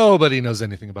 Nobody knows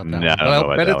anything about that. No, one. I don't know But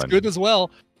about I bet that it's one. good as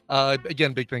well.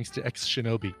 Again, big thanks to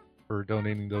Ex-Shinobi for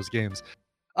donating those games.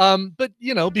 But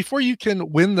before you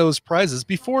can win those prizes,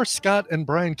 before Scott and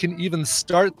Brian can even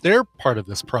start their part of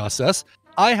this process,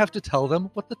 I have to tell them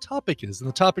what the topic is. And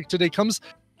the topic today comes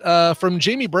from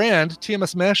Jamie Brand,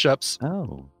 TMS Mashups.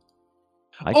 Oh.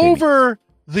 Hi, Over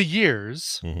the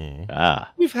years, Mhm.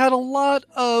 we've had a lot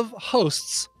of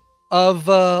hosts of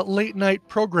late night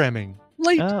programming,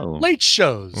 late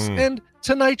shows, and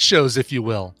tonight shows, if you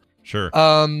will. Sure.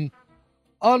 On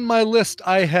my list,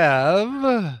 I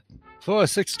have 4,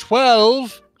 6,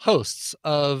 12 hosts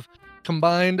of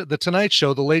combined The Tonight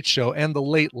Show, The Late Show, and The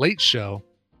Late Late Show.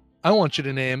 I want you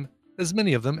to name as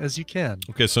many of them as you can.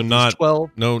 Okay, so There's not 12.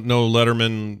 no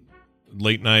Letterman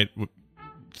late night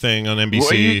thing on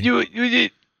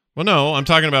NBC. Well, no, I'm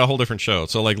talking about a whole different show.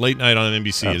 So like late night on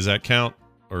NBC, does that count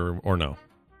or no?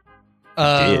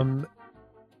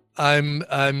 I'm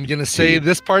gonna say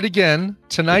this part again.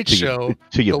 Tonight Show,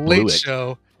 The Late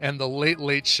Show, and The Late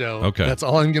Late Show. Okay. That's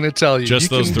all I'm gonna tell you.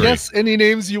 Just you those can three. Guess any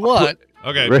names you want.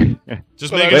 Okay.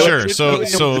 Just making sure. So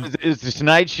it's the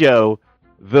Tonight Show,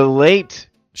 The Late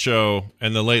Show,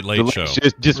 and The Late Late Show.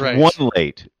 Just Right. one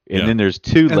late. And then there's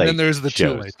two late. And then there's the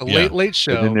shows. two late. The Late Late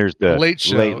Show. And then there's the Late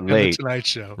Show, Late and Late. the Tonight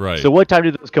Show. Right. So what time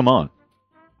do those come on?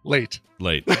 Late.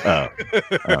 Oh,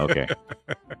 okay.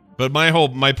 But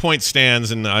my point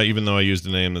stands, and even though I used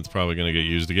a name that's probably going to get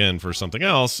used again for something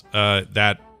else,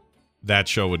 that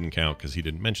show wouldn't count because he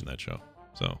didn't mention that show.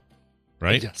 So,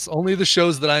 right? Yes. Only the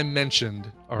shows that I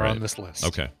mentioned are Right. on this list.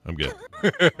 Okay, I'm good.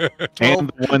 12,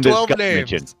 And the one that 12 Scott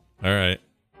names. mentioned. All right.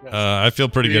 Yes. I feel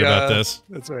pretty good about this.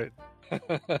 That's right.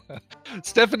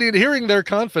 Stephanie, hearing their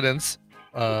confidence,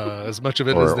 as much of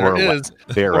it as there is,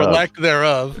 or lack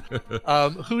thereof,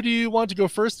 who do you want to go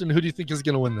first, and who do you think is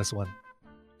going to win this one?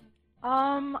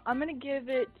 I'm gonna give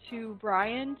it to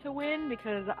Brian to win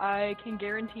because I can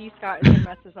guarantee Scott is gonna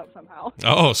mess this up somehow.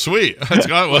 Oh, sweet.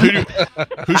 Well,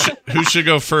 who should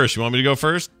go first? You want me to go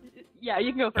first? Yeah,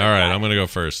 you can go first. All right, Scott. I'm going to go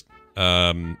first.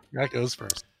 That goes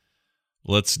first.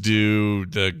 Let's do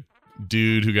the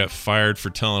dude who got fired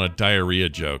for telling a diarrhea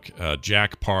joke,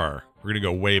 Jack Parr. We're going to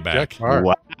go way back. Jack Parr.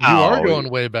 Wow. You are going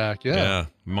way back, yeah.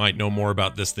 Might know more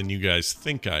about this than you guys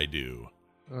think I do.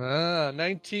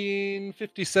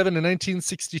 1957 to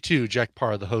 1962, Jack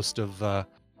Parr, the host of The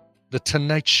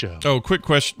Tonight Show. Oh, quick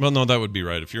question. Well, no, that would be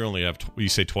right. If you only have, you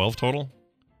say 12 total?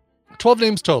 12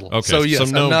 names total. Okay, So, yes, so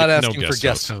no- I'm not no asking guest for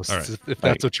guest hosts. hosts, All right. if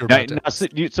that's what you're Now, about to ask.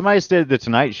 somebody said the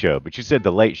Tonight Show, but you said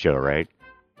the Late Show, right?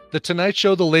 The Tonight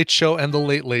Show, The Late Show, and The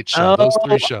Late Late Show. Those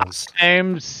three shows.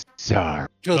 I'm sorry.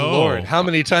 Good Oh. Lord. How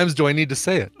many times do I need to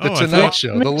say it? The Oh, I Tonight thought-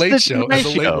 Show, The It's Late the Show, and Tonight The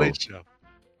Late Show. Late Show.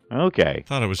 Okay.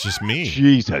 Thought it was just me.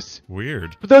 Jesus.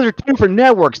 Weird. But those are two different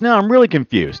networks. Now I'm really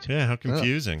confused. Yeah, how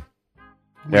confusing.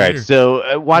 All right,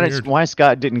 so Weird. why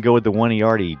Scott didn't go with the one he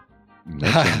already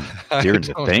mentioned during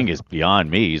the don't thing know. is beyond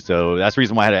me. So that's the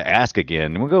reason why I had to ask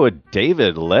again. We'll go with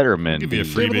David Letterman, Give you a the,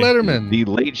 freebie. David Letterman. the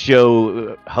Late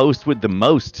Show host with the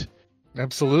most.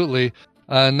 Absolutely.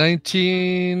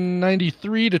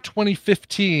 1993 to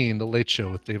 2015, The Late Show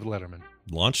with David Letterman.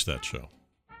 Launched that show.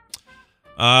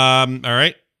 All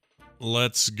right.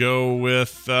 Let's go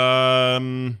with well,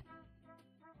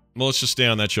 let's just stay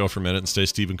on that show for a minute and stay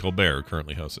Stephen Colbert, who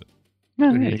currently hosts it.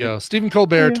 There you go. Stephen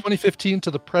Colbert, 2015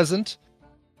 to the present,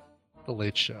 The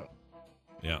Late Show.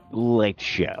 Yeah. Late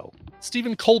Show.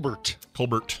 Stephen Colbert.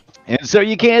 Colbert. And so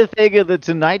you can't think of the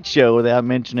Tonight Show without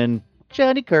mentioning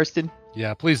Johnny Kirsten.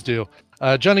 Yeah, please do.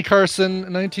 Johnny Carson,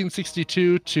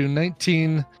 1962 to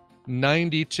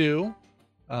 1992.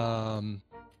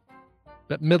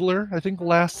 Bette Midler, I think,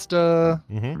 last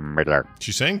Midler.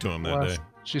 She sang to him that day.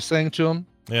 she sang to him.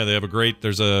 Yeah,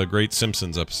 there's a great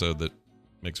Simpsons episode that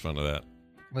makes fun of that.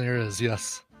 There is,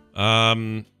 yes.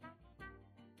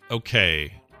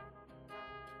 Okay.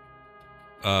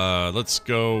 Let's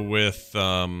go with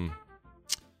you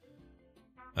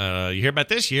hear about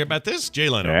this? You hear about this? Jay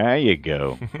Leno. There you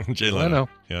go. Jay Leno. Leno.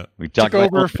 Yeah. We talked Took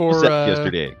about over for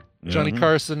yesterday. Johnny Mhm.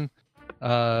 Carson.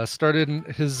 Started in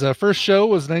his first show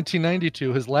was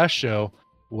 1992. His last show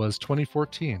was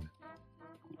 2014.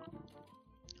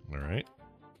 All right.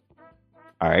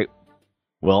 All right.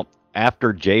 Well,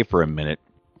 after Jay for a minute,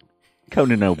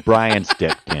 Conan O'Brien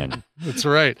stepped in. That's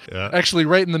right. Yeah. Actually,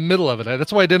 right in the middle of it.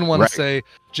 That's why I didn't want Right. to say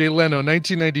Jay Leno,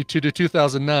 1992 to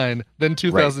 2009, then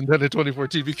 2010 to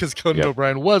 2014, because Conan Yep.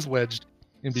 O'Brien was wedged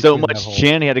in between So that much hole.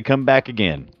 chin, he had to come back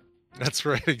again. That's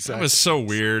right, That exactly. was so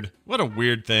weird. What a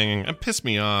weird thing. It pissed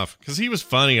me off because he was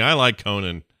funny. I like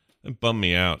Conan. It bummed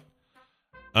me out.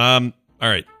 All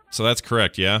right. So that's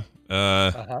correct. Yeah.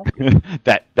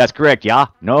 That's correct. Yeah.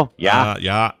 No. Yeah.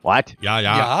 Yeah. What?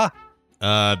 Yeah.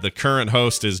 The current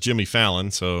host is Jimmy Fallon,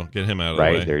 so get him out of the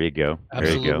way. Right. There you go. There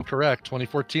Absolutely you go. correct.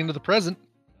 2014 to the present.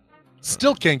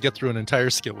 Still can't get through an entire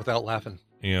skit without laughing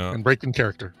Yeah. and breaking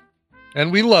character.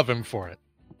 And we love him for it.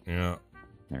 Yeah.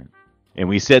 And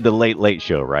we said the Late Late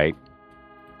Show, right?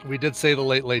 We did say the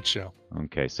Late Late Show.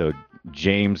 Okay, so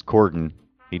James Corden,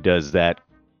 he does that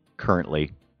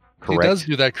currently, correct? He does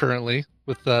do that currently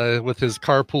with his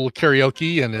carpool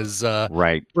karaoke and his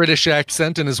right British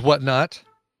accent and his whatnot.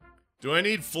 Do I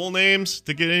need full names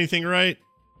to get anything right?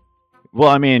 Well,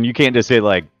 I mean, you can't just say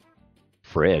like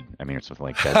Fred. I mean, or something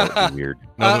like that. That would be weird.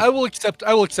 I will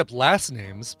accept last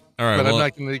names, All right, but well, I'm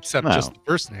not going to accept just the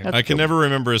first name. I can never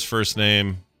remember his first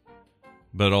name,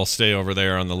 but I'll stay over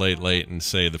there on the Late and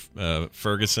say the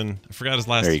Ferguson. I forgot his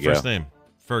first name.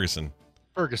 Ferguson.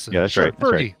 Ferguson. Yeah, that's right.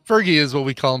 That's Fergie. right. Fergie is what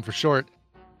we call him for short.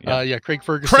 Yeah. Craig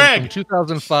Ferguson from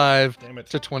 2005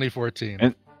 to 2014.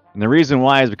 And the reason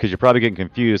why is because you're probably getting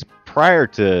confused. Prior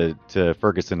to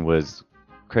Ferguson was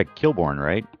Craig Kilborn,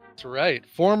 right? That's right.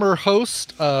 Former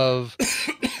host of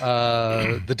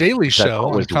The Daily Show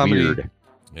was on comedy. weird.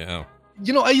 Yeah.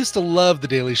 You know, I used to love The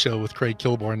Daily Show with Craig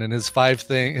Kilborn and his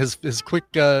his quick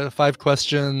 5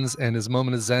 questions and his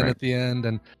moment of zen at the end.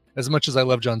 And as much as I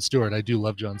love Jon Stewart, I do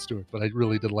love Jon Stewart, but I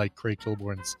really did like Craig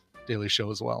Kilborn's Daily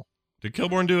Show as well. Did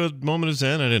Kilborn do a moment of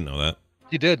zen? I didn't know that.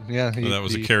 He did, yeah. So that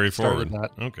was a carry forward.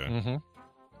 That. Okay. Mm-hmm.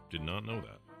 Did not know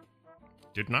that.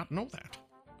 Did not know that.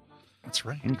 That's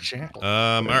right. Exactly.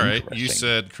 All right. You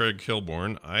said Craig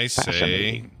Kilborn. I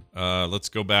say let's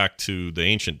go back to the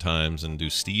ancient times and do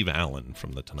Steve Allen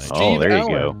from The Tonight Show. Oh, there you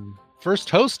go. First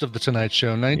host of The Tonight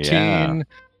Show,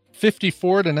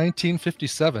 1954 to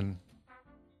 1957.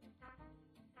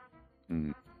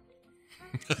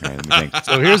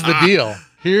 So here's the deal.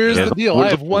 Here's the deal. I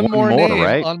have one more name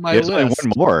right? on my list. list.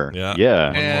 One more.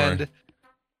 Yeah. And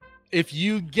if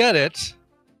you get it,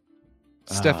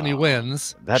 Stephanie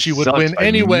wins. She would win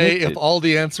anyway if all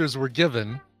the answers were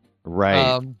given.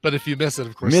 Right. But if you miss it,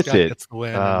 of course, Scott gets the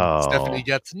win. And Stephanie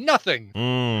gets nothing.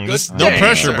 No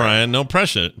pressure, Brian. No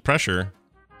pressure. No pressure.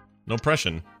 No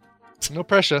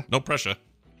pressure. No pressure.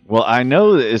 Well, I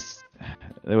know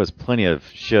there was plenty of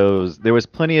shows. There was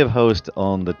plenty of hosts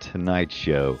on The Tonight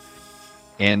Show.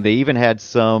 And they even had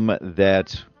some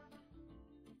that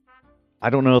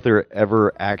I don't know if they're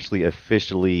ever actually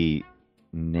officially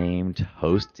named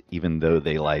host, even though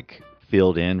they like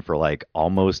filled in for like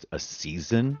almost a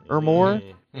season or more.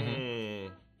 Mm-hmm.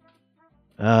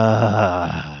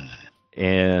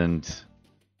 And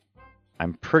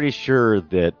I'm pretty sure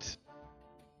that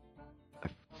I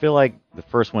feel like the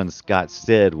first one Scott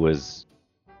said was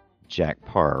Jack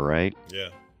Parr, right? Yeah.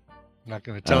 I'm not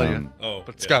going to tell you.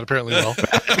 But Scott apparently will.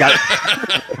 Scott,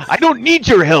 I don't need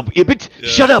your help, Ibbot. Yeah.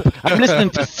 Shut up. I'm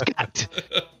listening to Scott.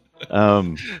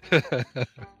 Oh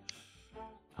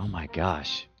my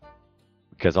gosh.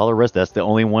 Because all the rest, that's the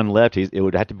only one left. It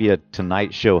would have to be a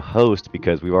Tonight Show host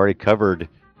because we've already covered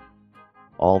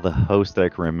all the hosts that I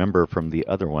can remember from the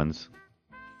other ones.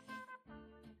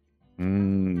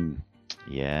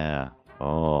 Yeah.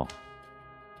 Oh,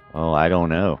 I don't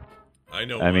know. I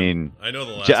know. I mean, I know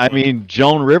the last one. I mean,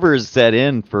 Joan Rivers sat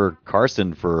in for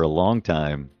Carson for a long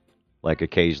time. Like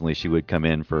occasionally she would come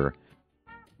in for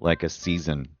like a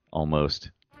season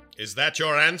almost. Is that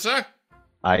your answer?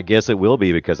 I guess it will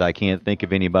be because I can't think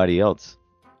of anybody else.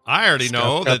 I already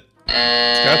know that.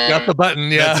 Scott got the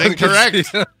button. Yeah, that's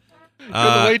incorrect. Couldn't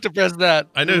wait to press that.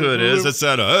 I know who it is. It's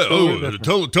that.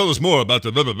 Tell us more about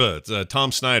the blah blah blah. It's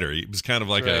Tom Snyder. He was kind of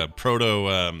like a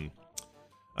proto.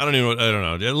 I don't know.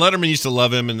 Letterman used to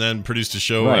love him, and then produced a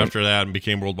show after that, and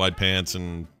became Worldwide Pants,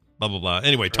 and blah blah blah.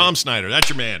 Anyway, Tom Snyder. That's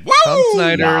your man. Woo! Tom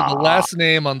Snyder, the last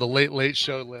name on the Late Late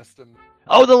Show list. And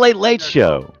the Late Late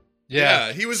Show.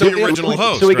 Yeah, he was the original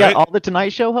host. So we got all the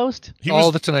Tonight Show hosts? All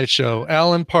the Tonight Show.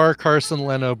 Alan Parr, Carson,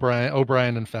 Len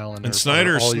O'Brien, and Fallon. And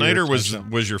Snyder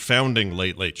was your founding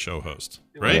Late Late Show host,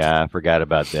 right? Yeah, I forgot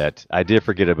about that. I did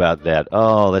forget about that.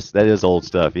 Oh, that is old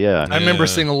stuff, yeah. I remember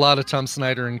seeing a lot of Tom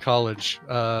Snyder in college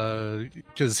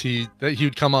because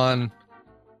he'd come on.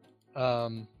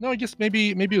 No, I guess maybe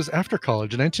it was after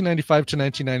college, 1995 to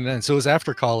 1999. So it was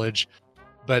after college.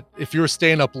 But if you were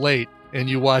staying up late and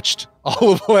you watched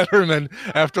all of Letterman,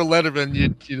 after Letterman,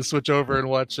 you'd switch over and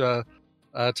watch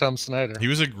Tom Snyder. He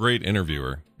was a great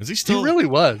interviewer. Is he still? He really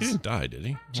was. He didn't die, did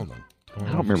he? Hold on. I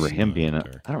don't remember him being. I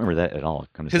don't remember that at all.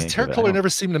 His hair color never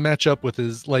seemed to match up with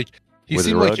his He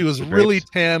seemed like he was really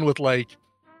tan with like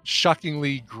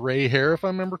shockingly gray hair, if I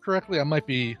remember correctly. I might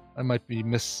be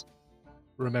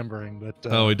misremembering, but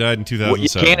he died in 2007. You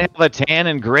can't have a tan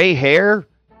and gray hair.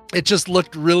 It just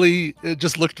looked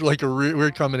like a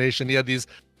weird combination. He had these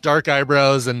dark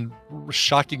eyebrows and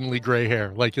shockingly gray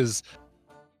hair. Like his,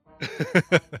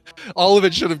 all of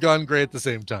it should have gone gray at the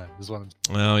same time. Is what I'm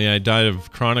saying. Well, yeah, he died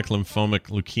of chronic lymphomic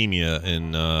leukemia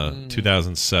in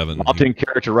 2007. Often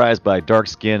characterized by dark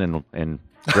skin and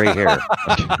Gray hair.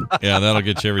 Yeah, that'll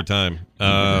get you every time.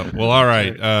 Well, all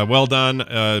right. Well done,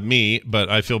 me, but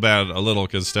I feel bad a little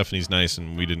because Stephanie's nice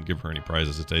and we didn't give her any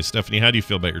prizes today. Stephanie, how do you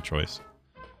feel about your choice?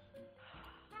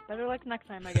 Better luck next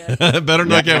time, I guess. Better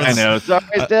luck. I know. Sorry,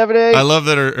 Stephanie. I love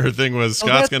that her thing was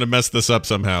Scott's going to mess this up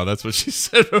somehow. That's what she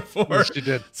said before. Yes, she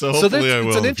did. So hopefully I will.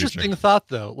 It's in an the interesting future. thought,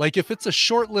 though. Like, if it's a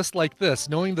short list like this,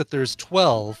 knowing that there's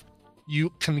 12,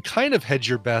 you can kind of hedge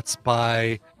your bets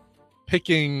by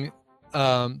picking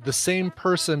the same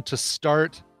person to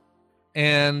start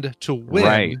and to win.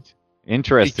 Right.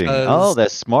 Interesting. Because-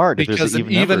 That's smart. If there's Because an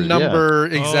numbers, even yeah. number,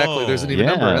 exactly. There's an even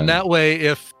number, Yeah. and that way,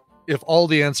 if all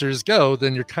the answers go,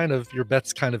 then you're kind of your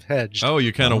bet's kind of hedged. Oh,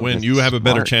 you kind of win. that's You have a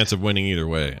better smart. chance of winning either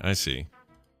way. I see.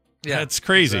 Yeah, That's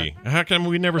crazy. How come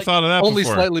we never Like, thought of that only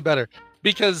before? slightly better,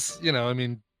 because I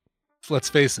mean, let's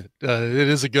face it, it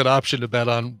is a good option to bet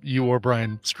on you or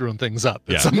Brian screwing things up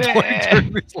Yeah. at some point.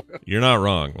 During these lists. You're not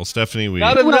wrong. Well, Stephanie, we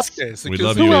Not in Who this else- case. we because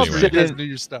love who you else anyway. You guys do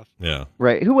your stuff. yeah.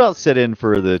 Right. Who else set in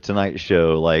for the Tonight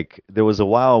Show? Like, there was a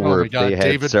while Oh where my God, they had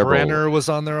David several. Brenner was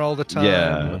on there all the time.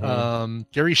 Yeah.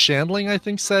 Gary Shandling, I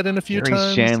think, said in a few Gary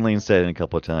times. Shandling set in a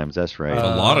couple of times. That's right.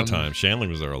 A lot of Um, times. Shandling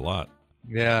was there a lot.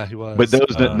 Yeah, he was. but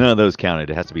those uh, none of those counted.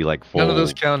 It has to be like full. None of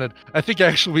those counted. I think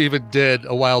actually we even did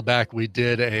a while back. We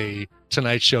did a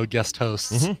Tonight Show guest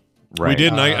hosts. Mhm. Right. We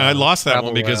did, and I lost that Battle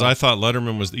one because Royale. I thought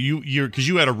Letterman was because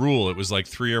you had a rule. It was like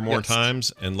 3 or more Yes.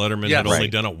 times, and Letterman Yes. had only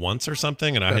Right. done it once or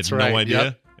something, and I That's had no right.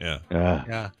 idea. Yeah,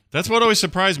 Yeah. that's what always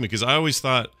surprised me because I always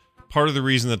thought part of the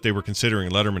reason that they were considering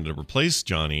Letterman to replace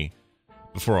Johnny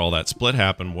before all that split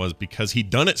happened was because he'd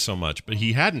done it so much, but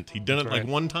he hadn't. He'd done it That's like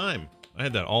right. one time. I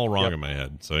had that all wrong Yep. in my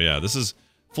head. So yeah, this is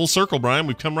full circle, Brian.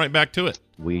 We've come right back to it.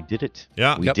 We did it.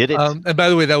 Yeah. We Yep. did it. And by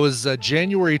the way, that was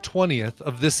January 20th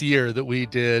of this year that we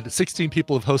did. 16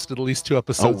 people have hosted at least 2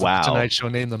 episodes wow. of the Tonight Show.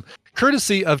 Name them,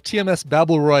 courtesy of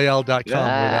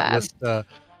TMSBattleRoyale.com,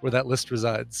 where that list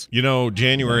resides. You know,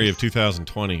 January of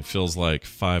 2020 feels like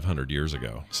 500 years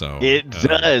ago. So it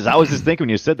does. I was just thinking when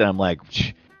you said that, I'm like,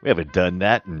 we haven't done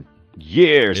that in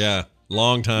years. Yeah,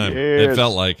 long time. It Yes.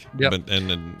 felt like, Yep. but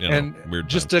and And weird.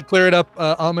 just times. to clear it up,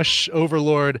 Amish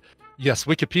Overlord. Yes,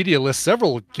 Wikipedia lists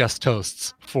several guest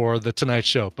hosts for the Tonight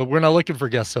Show, but we're not looking for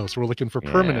guest hosts. We're looking for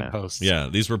permanent Yeah. hosts. Yeah,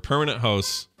 these were permanent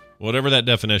hosts, whatever that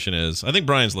definition is. I think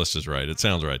Brian's list is right. It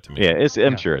sounds right to me. Yeah,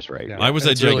 I'm Yeah. sure it's right. Yeah. I was And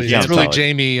at it's really, Jake it's really Solid.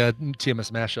 Jamie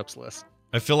TMS mashups list.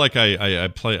 I feel like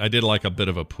I did like a bit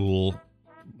of a pool.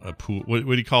 What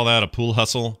do you call that? A pool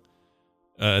hustle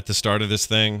at the start of this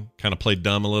thing. Kind of played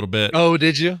dumb a little bit. Oh,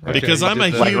 did you? Okay, Because you I'm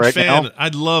a did huge that. Like right fan. now? I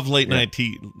love late night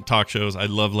talk shows. I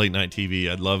love late night TV.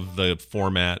 I love the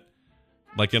format.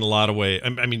 Like in a lot of ways.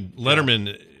 I mean,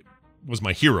 Letterman was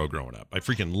my hero growing up. I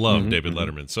freaking loved David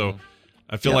Letterman. So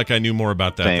I feel Yeah. like I knew more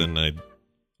about that Same. than I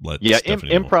let Yeah,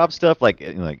 Stephanie know. improv stuff like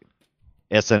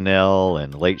SNL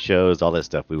and late shows, all that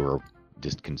stuff. We were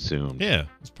just consumed. Yeah,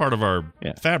 it's part of our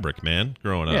Yeah. fabric, man.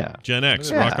 Growing up, Yeah. Gen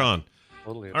X, Yeah. rock on.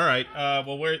 Totally. All right.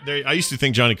 Well, I used to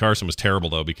think Johnny Carson was terrible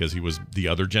though because he was the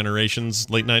other generation's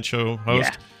late night show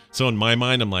host. Yeah. So in my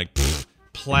mind, I'm like,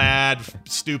 plaid,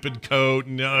 stupid coat,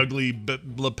 and ugly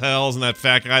lapels, and that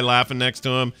fat guy laughing next to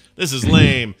him. This is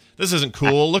lame. This isn't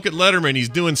cool. Look at Letterman. He's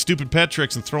doing stupid pet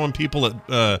tricks and throwing people at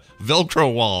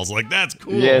Velcro walls. Like that's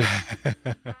cool. Yes.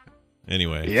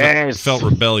 Anyway, Yes. felt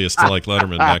rebellious to like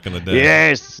Letterman back in the day.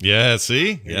 Yes. Yeah,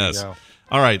 see? There you Yes. go.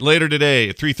 All right, later today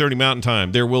at 3:30 Mountain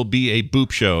Time, there will be a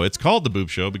Boop Show. It's called the Boop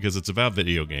Show because it's about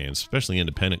video games, especially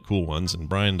independent, cool ones, and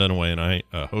Brian Dunaway and I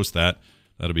host that.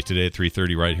 That'll be today at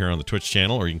 3:30 right here on the Twitch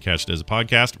channel, or you can catch it as a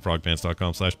podcast at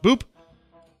frogpants.com/boop.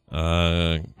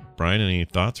 Brian, any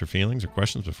thoughts or feelings or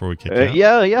questions before we kick out?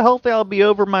 Yeah. Hopefully, I'll be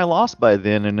over my loss by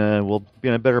then, and we'll be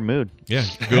in a better mood. Yeah,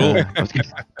 go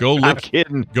I'm lick,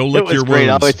 kidding. go lick it was your great.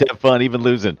 I wounds. always have fun, even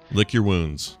losing. lick your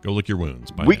wounds. Go lick your wounds.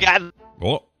 Bye We now. got it. Oh,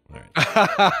 all right.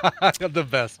 The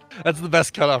best. That's the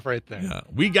best cutoff right there. Yeah,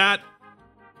 we got.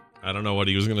 I don't know what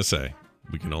he was going to say.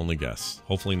 We can only guess.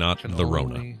 Hopefully not Can the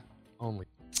Rona. Only.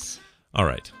 All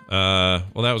right. Well,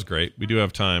 that was great. We do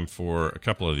have time for a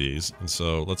couple of these, and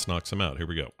so let's knock some out. Here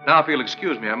we go. Now, if you'll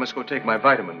excuse me, I must go take my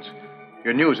vitamins.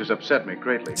 Your news has upset me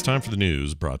greatly. It's time for the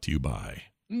news brought to you by.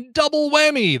 Double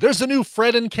whammy. There's a new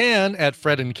Fred and Can at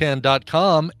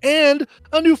fredandcan.com and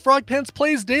a new Frog Pants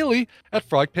Plays Daily at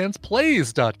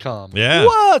frogpantsplays.com. Yeah.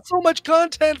 What? So much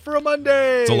content for a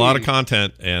Monday. It's a lot of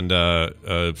content, and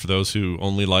for those who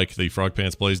only like the Frog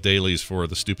Pants Plays dailies for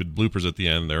the stupid bloopers at the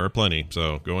end, there are plenty.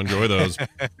 So go enjoy those.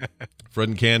 Fred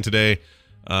and Can today.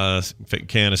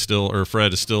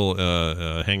 Fred is still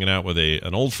hanging out with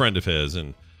an old friend of his,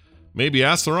 and maybe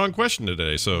asked the wrong question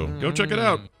today. So go check it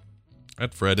out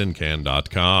at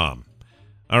fredandcan.com.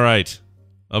 All right.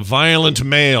 A violent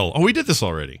male. Oh, we did this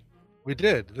already. We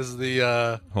did. This is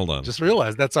the Hold on. Just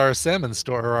realized that's our salmon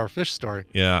story or our fish story.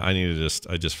 Yeah, I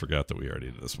just forgot that we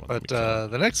already did this one. But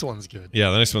the next one's good.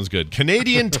 Yeah, the next one's good.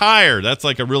 Canadian Tire. That's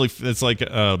like it's like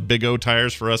Big O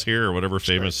tires for us here, or whatever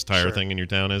famous tire thing in your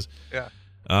town is.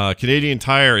 Yeah. Canadian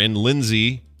Tire in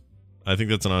Lindsay. I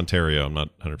think that's in Ontario. I'm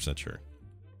not 100% sure.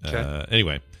 Okay.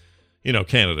 Anyway,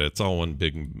 Canada. It's all one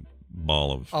big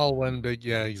ball of. All one big,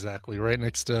 yeah, exactly. Right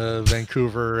next to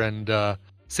Vancouver and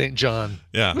St. John.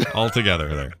 Yeah, all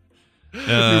together there.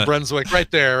 New Brunswick, right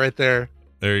there.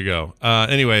 There you go.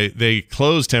 Anyway, they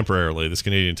closed temporarily, this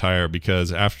Canadian Tire, because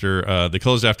they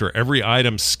closed after every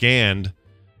item scanned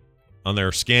on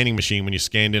their scanning machine when you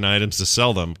scanned in items to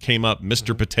sell them came up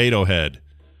Mr. Potato Head.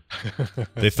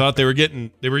 They thought they were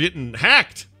getting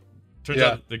hacked. Turns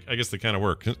out, I guess they kind of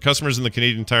work. Customers in the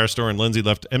Canadian Tire store in Lindsay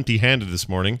left empty-handed this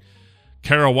morning.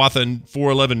 Karawatha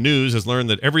 411 News has learned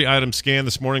that every item scanned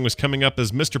this morning was coming up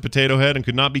as Mr. Potato Head and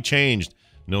could not be changed.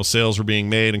 No sales were being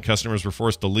made, and customers were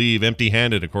forced to leave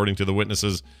empty-handed, according to the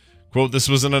witnesses. Quote, "This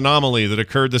was an anomaly that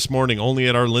occurred this morning only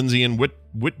at our Lindsay and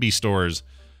Whitby stores.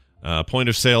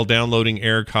 Point-of-sale downloading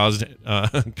error caused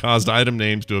item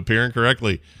names to appear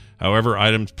incorrectly. However,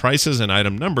 item prices and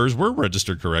item numbers were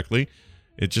registered correctly.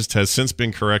 It just has since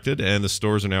been corrected, and the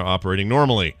stores are now operating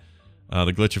normally.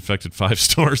 The glitch affected 5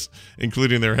 stores,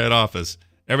 including their head office.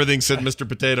 Everything said Mr.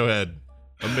 Potato Head.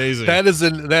 Amazing. That is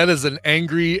an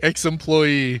angry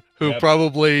ex-employee who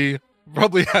probably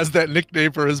has that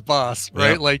nickname for his boss,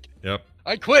 right? Yep.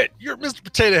 I quit. You're Mr.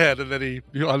 Potato Head, and then he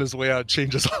on his way out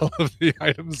changes all of the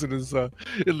items in his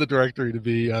in the directory to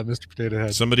be Mr. Potato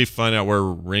Head. Somebody find out where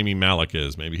Rami Malek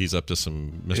is. Maybe he's up to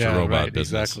some Mr. Robot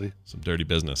business. Exactly. Some dirty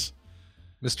business.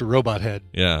 Mr. Robot Head.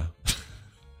 Yeah.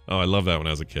 Oh, I love that when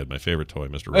I was a kid. My favorite toy,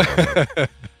 Mr. Robot.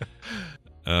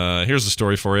 Here's the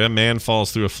story for you. A man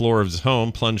falls through a floor of his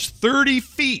home, plunged 30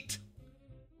 feet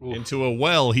into a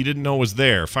well he didn't know was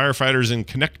there. Firefighters in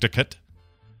Connecticut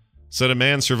said a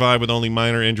man survived with only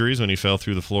minor injuries when he fell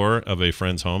through the floor of a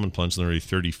friend's home and plunged nearly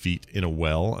 30 feet in a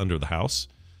well under the house.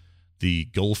 The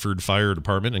Guilford Fire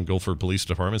Department and Guilford Police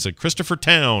Department said Christopher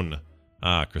Town.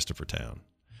 Christopher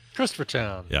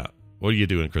Town. Yeah. What do you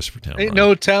do in Christopher Town? Ain't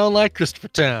no town like Christopher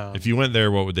Town. If you went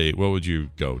there, what would you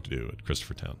go to do at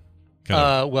Christopher Town?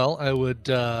 Well, I would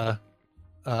go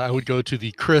to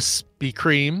the Krispy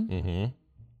Kreme,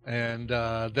 and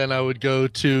then I would go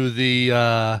to the.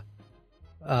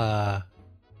 I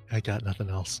got nothing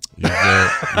else.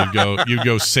 You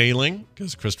go sailing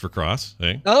because Christopher Cross.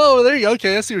 Hey? Oh, there you go.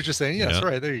 Okay, I see what you're saying. Yes,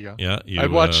 right. There you go. Yeah,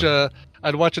 I'd watch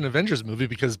an Avengers movie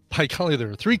because by golly, there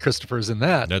are 3 Christophers in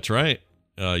that. That's right.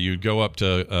 You'd go up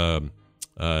to.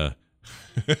 I'm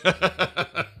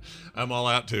all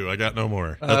out too. I got no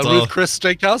more. That's Ruth Chris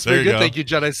Steakhouse. Very good. Go. Thank you,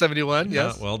 Jedi 71.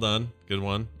 Yes. Yeah, well done. Good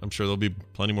one. I'm sure there'll be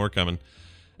plenty more coming.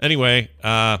 Anyway,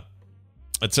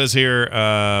 it says here,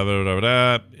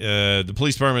 the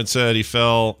police department said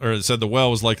said the well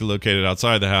was likely located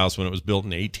outside the house when it was built in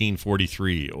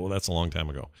 1843. Oh, that's a long time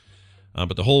ago.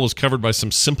 But the hole was covered by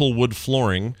some simple wood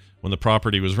flooring when the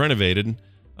property was renovated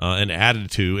and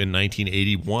added to in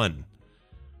 1981.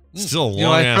 Still a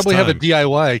long ass I probably time. have a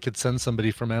DIY I could send somebody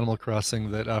from Animal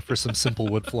Crossing that for some simple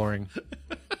wood flooring.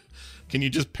 Can you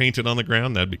just paint it on the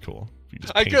ground? That'd be cool.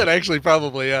 I could actually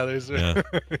probably, yeah.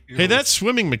 Hey, that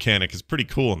swimming mechanic is pretty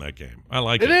cool in that game. I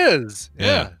like it. It is.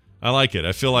 Yeah. I like it.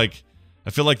 I feel like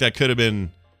that could have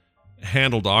been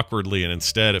handled awkwardly, and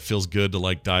instead it feels good to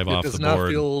dive off the board. It does not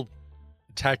feel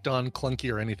tacked on,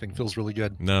 clunky, or anything. It feels really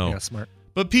good. No. Yeah, smart.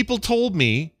 But people are telling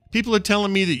me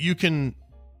that you can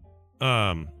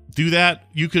do that.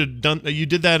 You did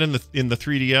that in the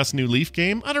 3DS New Leaf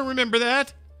game. I don't remember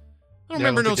that. I don't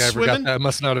remember no swimming. I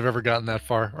must not have ever gotten that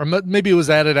far. Or maybe it was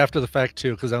added after the fact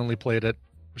too, because I only played it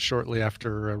shortly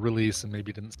after release and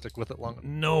maybe didn't stick with it long enough.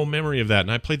 No memory of that,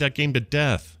 and I played that game to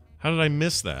death. How did I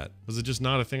miss that? Was it just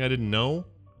not a thing I didn't know?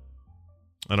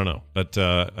 I don't know. But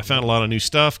I found a lot of new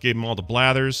stuff, gave them all the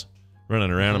blathers,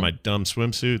 running around in my dumb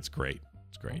swimsuit. It's great.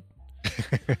 It's great.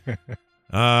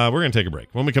 We're going to take a break.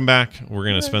 When we come back, we're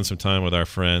going to spend some time with our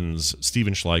friends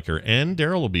Steven Schlei-car, and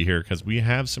Darrell will be here because we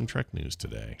have some Trek news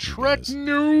today. Trek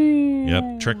news!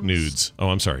 Yep, Trek nudes. Oh,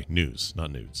 I'm sorry, news,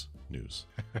 not nudes. News.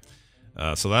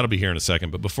 So that'll be here in a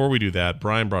second. But before we do that,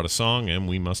 Brian brought a song, and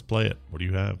we must play it. What do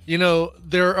you have?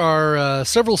 There are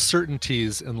several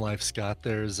certainties in life, Scott.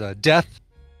 There's death,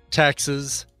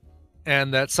 taxes,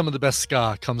 and that some of the best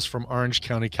ska comes from Orange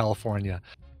County, California.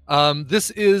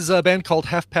 This is a band called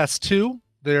Half Past Two.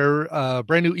 Their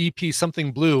brand new EP,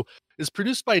 Something Blue, is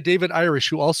produced by David Irish,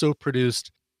 who also produced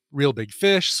Real Big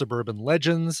Fish, Suburban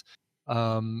Legends,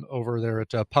 over there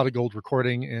at Pot of Gold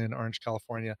Recording in Orange,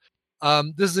 California.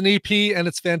 This is an EP, and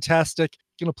it's fantastic.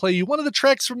 Going to play you one of the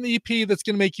tracks from the EP that's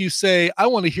going to make you say, I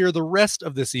want to hear the rest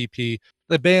of this EP.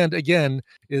 The band, again,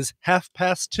 is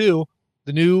 2:30.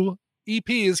 The new EP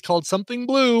is called Something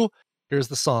Blue. Here's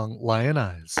the song, Lion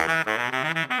Eyes.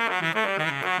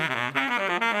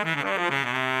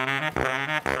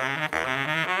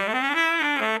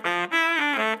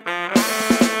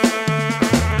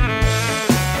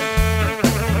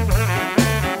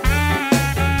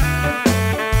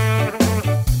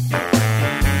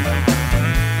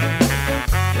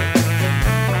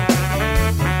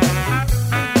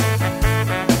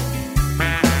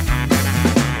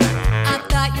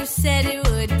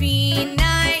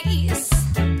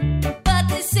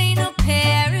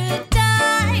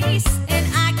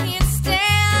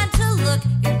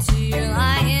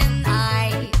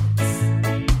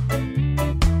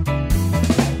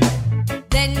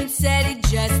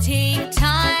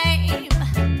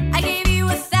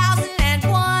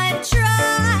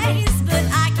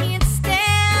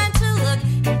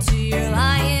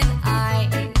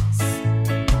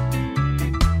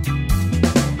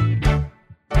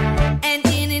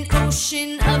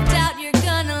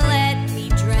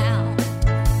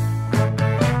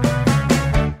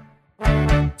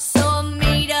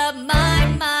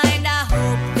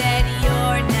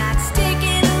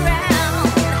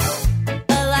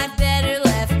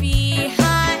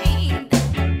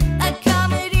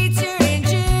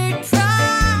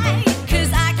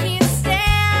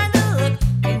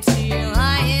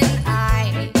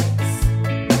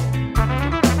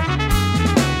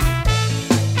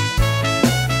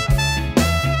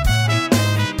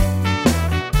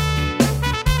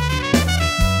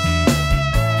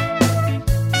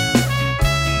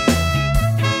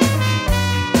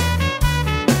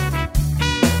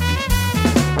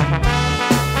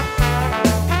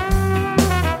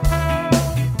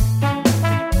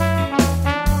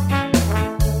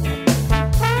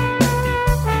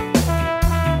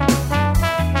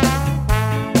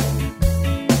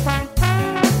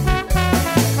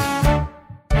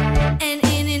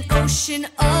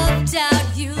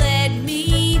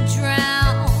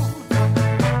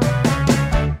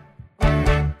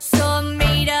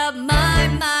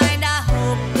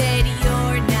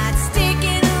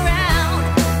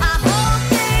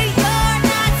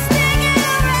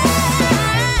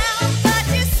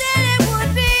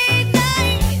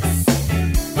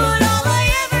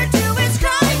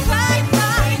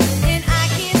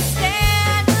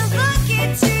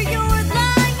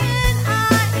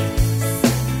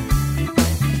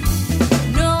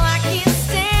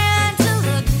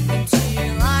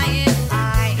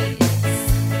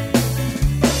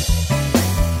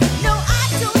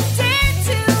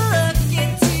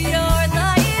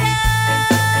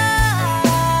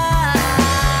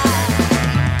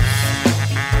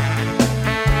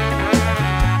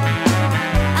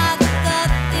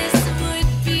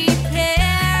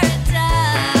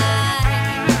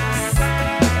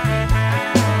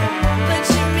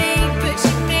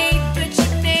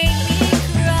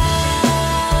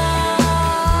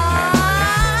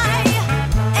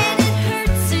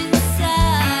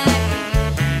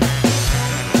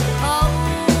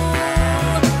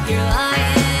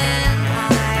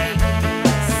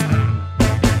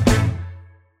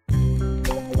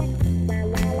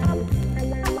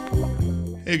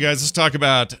 Hey guys, let's talk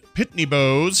about Pitney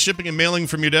Bowes. Shipping and mailing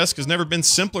from your desk has never been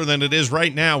simpler than it is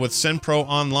right now with Send Pro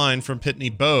Online from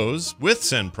Pitney Bowes. With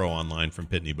Send Pro Online from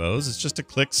Pitney Bowes, it's just a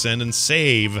click, send, and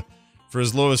save for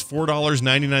as low as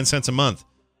 $4.99 a month.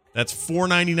 That's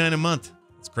 $4.99 a month.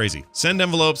 It's crazy. Send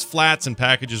envelopes, flats, and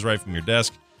packages right from your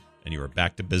desk, and you are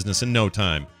back to business in no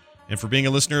time. And for being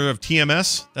a listener of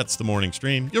TMS, that's the morning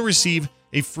stream, you'll receive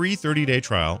a free 30-day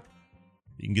trial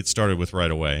you can get started with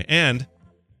right away. And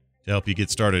to help you get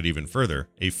started even further,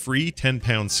 a free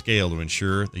 10-pound scale to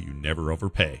ensure that you never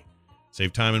overpay.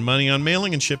 Save time and money on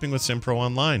mailing and shipping with SendPro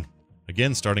Online.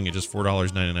 Again, starting at just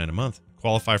 $4.99 a month.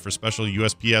 Qualify for special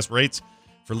USPS rates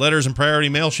for letters and priority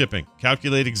mail shipping.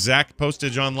 Calculate exact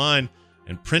postage online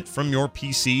and print from your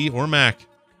PC or Mac.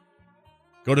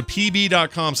 Go to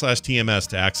pb.com/TMS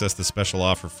to access the special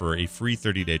offer for a free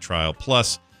 30-day trial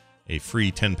plus a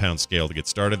free 10-pound scale to get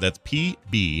started. That's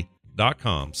pb.com/TMS.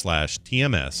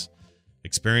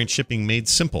 Experience shipping made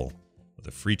simple with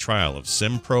a free trial of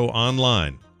SendPro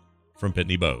Online from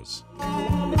Pitney Bowes.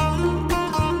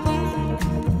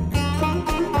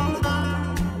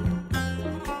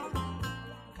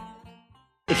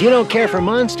 If you don't care for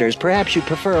monsters, perhaps you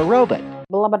prefer a robot.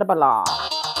 Blah, blah, blah, blah.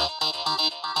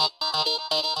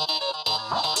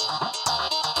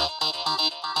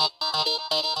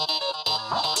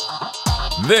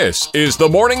 This is the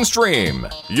morning stream.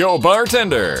 Yo,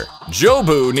 bartender,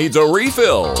 Jobu needs a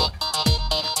refill.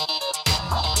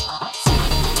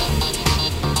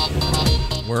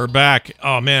 We're back.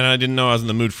 Oh man, I didn't know I was in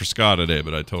the mood for ska today,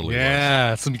 but I totally was.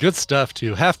 Yeah, some good stuff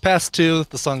too. 2:30.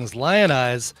 The song is Lion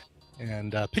Eyes,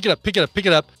 and pick it up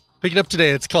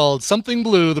today. It's called Something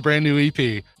Blue, the brand new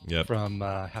EP. Yep. From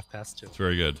 2:30. It's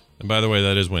very good. And by the way,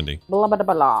 that is Wendy. Blah, blah,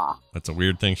 blah, blah. That's a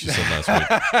weird thing she said last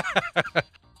week.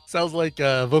 Sounds like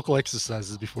vocal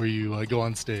exercises before you go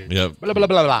on stage. Yep. Blah, blah,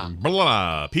 blah, blah.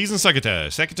 Blah. Peas and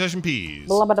succotash. Succotash and peas.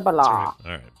 Blah, blah, blah, blah.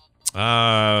 All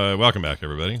right. Welcome back,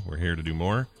 everybody. We're here to do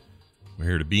more. We're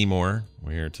here to be more.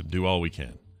 We're here to do all we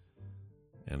can.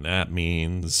 And that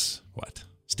means what?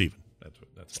 Steven.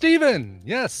 That's Steven,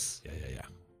 yes. Yeah.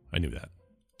 I knew that.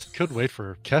 Could wait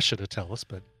for Kesha to tell us,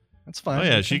 but that's fine. Oh,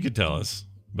 yeah, she could tell us,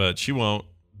 but she won't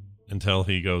until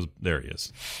he goes, there he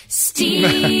is.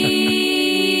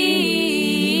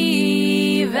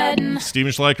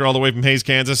 Steven Schleicher, all the way from Hayes,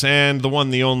 Kansas, and the one,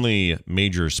 the only,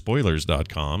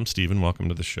 Majorspoilers.com. Steven, welcome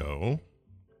to the show.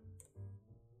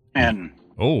 And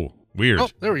oh, weird. Oh,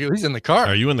 there we go. He's in the car.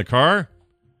 Are you in the car?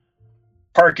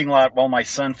 Parking lot while my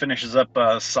son finishes up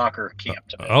soccer camp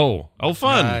today. Oh,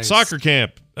 fun. Nice. Soccer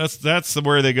camp. That's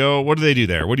where they go. What do they do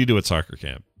there? What do you do at soccer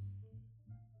camp?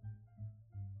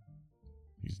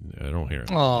 I don't hear him.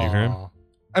 Do you hear him?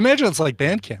 I imagine it's like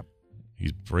band camp.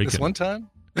 He's breaking. This one time?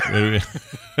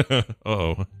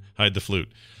 Uh-oh. Hide the flute.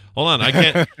 Hold on. I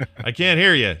can't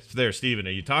hear you. There, Steven.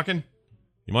 Are you talking?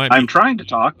 You might be. I'm trying to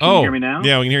talk. Can you hear me now?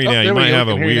 Yeah, we can hear you now. You there we might go. have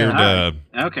We a can hear you weird now.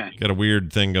 Okay. Got a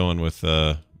weird thing going with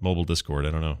mobile Discord.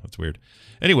 I don't know. That's weird.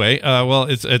 Anyway, well,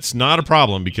 it's not a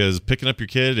problem because picking up your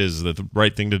kid is the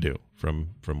right thing to do from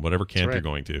whatever camp you're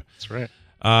going to. That's right.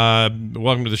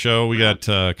 Welcome to the show. We got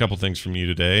a couple things from you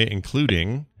today,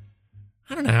 including,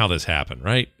 I don't know how this happened,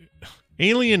 right?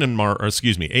 Aliens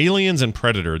and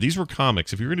Predator. These were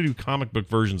comics. If you were going to do comic book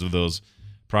versions of those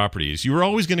properties, you were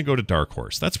always going to go to Dark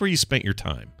Horse. That's where you spent your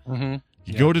time. Mm-hmm.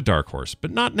 You go to Dark Horse, but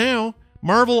not now.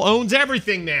 Marvel owns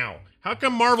everything now. How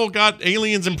come Marvel got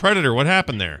Aliens and Predator? What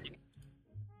happened there?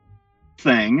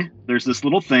 There's this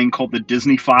little thing called the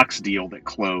Disney Fox deal that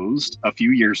closed a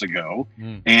few years ago.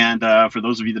 And for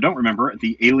those of you that don't remember,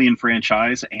 the Alien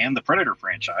franchise and the Predator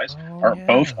franchise are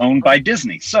both owned by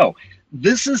Disney. So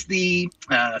this is the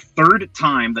third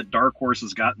time that Dark Horse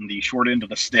has gotten the short end of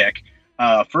the stick.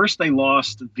 First, they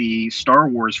lost the Star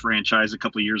Wars franchise a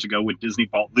couple of years ago when Disney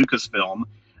bought Lucasfilm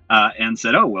and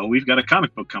said, oh, well, we've got a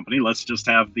comic book company. Let's just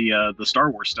have the Star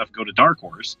Wars stuff go to Dark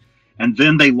Horse. And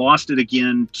then they lost it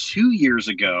again 2 years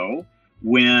ago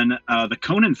when the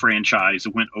Conan franchise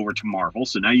went over to Marvel.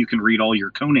 So now you can read all your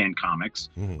Conan comics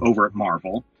over at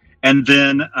Marvel. And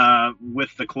then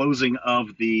with the closing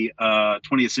of the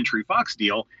 20th Century Fox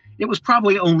deal, it was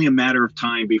probably only a matter of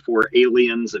time before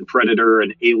Aliens and Predator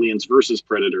and Aliens versus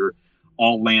Predator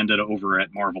all landed over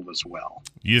at Marvel as well.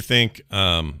 You think,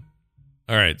 all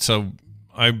right, so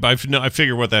I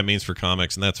figure what that means for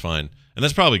comics, and that's fine. And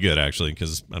that's probably good, actually,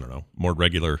 because, I don't know, more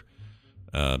regular,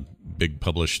 big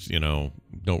published,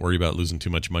 don't worry about losing too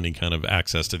much money kind of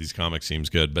access to these comics seems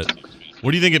good. But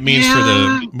what do you think it means for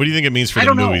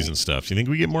the movies and stuff? Do you think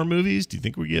we get more movies? Do you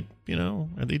think we get, are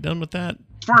they done with that?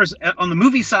 As far as on the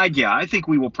movie side, yeah, I think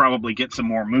we will probably get some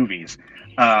more movies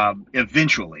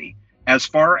eventually. As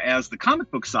far as the comic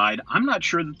book side, I'm not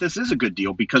sure that this is a good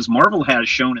deal because Marvel has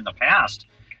shown in the past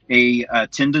a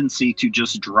tendency to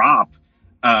just drop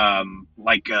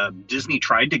Disney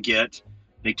tried to get.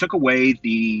 They took away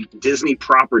the Disney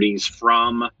properties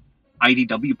from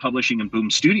IDW Publishing and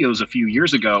Boom Studios a few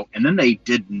years ago, and then they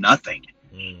did nothing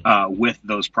with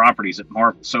those properties at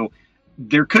Marvel. So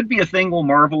there could be a thing where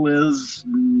Marvel is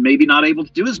maybe not able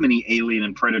to do as many Alien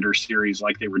and Predator series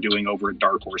like they were doing over at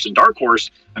Dark Horse. And Dark Horse,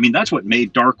 I mean, that's what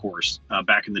made Dark Horse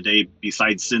back in the day,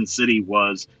 besides Sin City,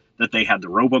 was that they had the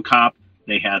RoboCop,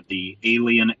 they had the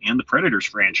Alien and the Predators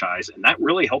franchise, and that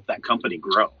really helped that company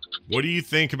grow. What do you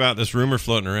think about this rumor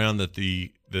floating around that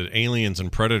the Aliens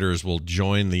and Predators will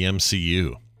join the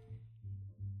MCU?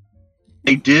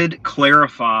 They did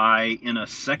clarify in a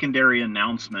secondary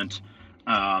announcement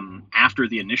after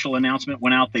the initial announcement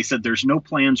went out. They said there's no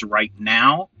plans right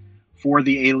now for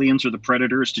the Aliens or the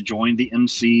Predators to join the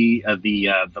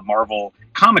the Marvel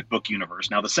comic book universe.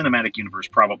 Now, the cinematic universe,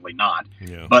 probably not.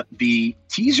 Yeah. But the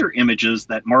teaser images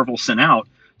that Marvel sent out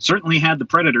certainly had the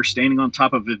Predator standing on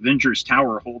top of Avengers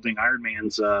Tower holding Iron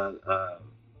Man's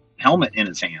helmet in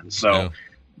his hand. So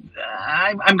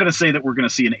I'm going to say that we're going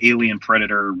to see an Alien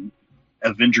Predator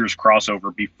Avengers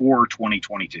crossover before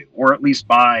 2022, or at least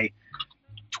by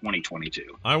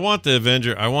 2022. I want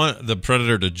the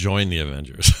Predator to join the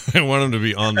Avengers. I want him to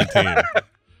be on the team.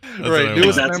 Right.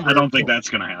 I don't think that's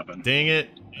going to happen. Dang it.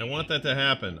 I want that to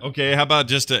happen. Okay, how about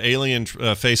just an alien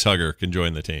face hugger can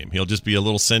join the team? He'll just be a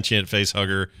little sentient face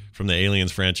hugger from the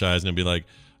Aliens franchise, and he'll be like,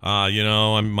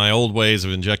 my old ways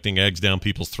of injecting eggs down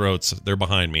people's throats, they're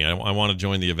behind me. I want to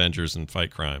join the Avengers and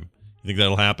fight crime. You think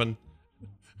that'll happen?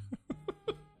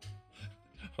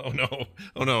 Oh,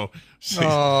 no. It's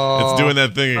doing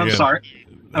that thing again. I'm sorry.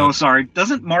 Oh, sorry.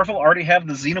 Doesn't Marvel already have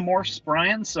the Xenomorphs,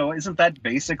 Brian? So isn't that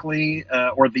basically,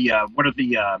 the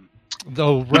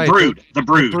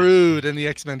Brood in the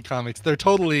X-Men comics? They're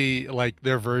totally like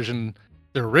their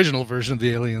original version of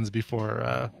the aliens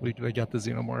before they got the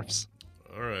Xenomorphs.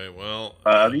 All right, well,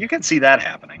 you can see that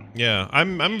happening. Yeah,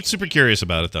 I'm super curious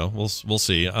about it though. We'll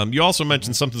see. You also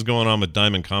mentioned something's going on with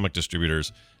Diamond Comic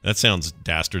Distributors. That sounds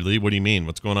dastardly. What do you mean?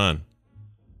 What's going on?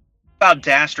 About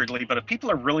dastardly, but if people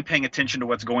are really paying attention to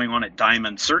what's going on at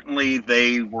Diamond, certainly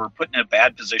they were put in a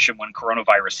bad position when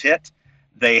coronavirus hit.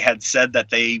 They had said that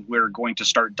they were going to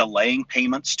start delaying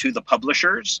payments to the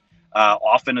publishers,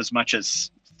 often as much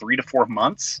as 3 to 4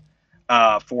 months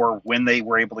for when they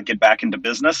were able to get back into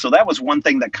business. So that was one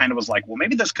thing that kind of was like, well,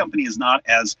 maybe this company is not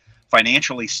as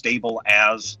financially stable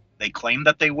as they claimed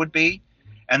that they would be.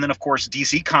 And then, of course,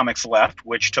 DC Comics left,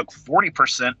 which took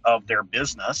 40% of their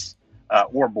business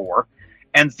or more.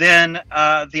 And then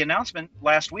the announcement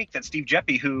last week that Steve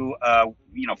Geppi, who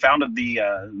founded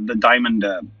the Diamond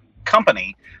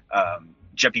company,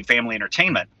 Geppi Family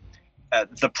Entertainment,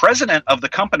 the president of the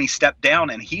company stepped down,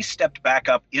 and he stepped back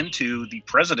up into the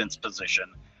president's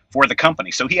position for the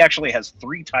company. So he actually has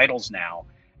 3 titles now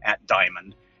at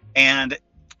Diamond. And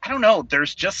I don't know,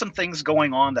 there's just some things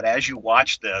going on that as you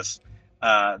watch this,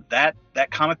 that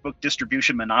comic book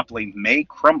distribution monopoly may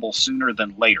crumble sooner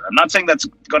than later. I'm not saying that's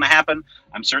going to happen.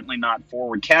 I'm certainly not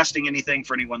forward casting anything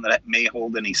for anyone that may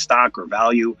hold any stock or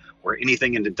value or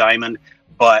anything into Diamond.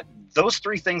 But those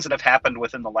 3 things that have happened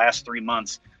within the last 3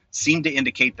 months seem to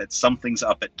indicate that something's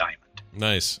up at Diamond.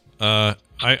 Nice.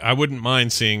 I wouldn't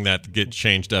mind seeing that get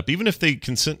changed up, even if they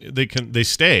they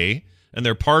stay and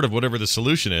they're part of whatever the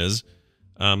solution is.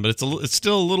 But it's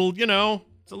still a little,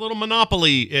 it's a little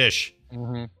monopoly-ish.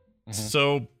 Mm-hmm. Mm-hmm.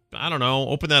 So I don't know.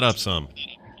 Open that up some.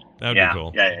 That would be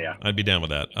cool. Yeah. I'd be down with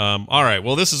that. All right.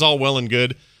 Well, this is all well and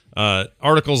good.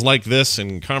 Articles like this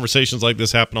and conversations like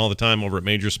this happen all the time over at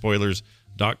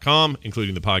majorspoilers.com,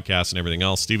 including the podcast and everything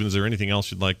else. Steven, is there anything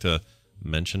else you'd like to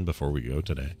mention before we go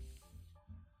today?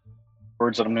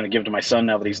 Words that I'm going to give to my son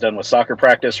now that he's done with soccer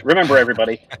practice. Remember,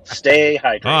 everybody, stay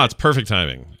hydrated. It's perfect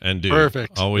timing. And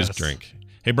perfect. Always drink.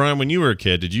 Hey, Brian, when you were a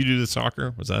kid, did you do the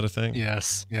soccer? Was that a thing?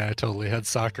 Yes. Yeah, I totally had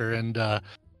soccer. And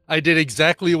I did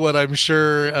exactly what I'm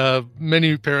sure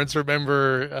many parents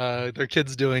remember their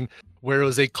kids doing, where it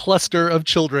was a cluster of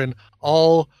children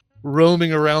all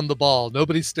roaming around the ball.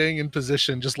 Nobody's staying in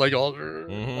position, just like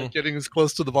like getting as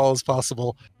close to the ball as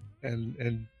possible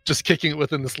and just kicking it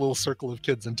within this little circle of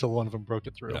kids until one of them broke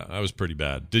it through. Yeah, that was pretty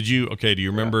bad. Do you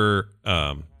remember?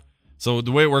 So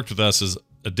the way it worked with us is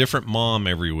a different mom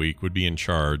every week would be in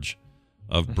charge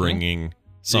of bringing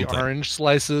something. The orange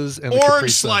slices and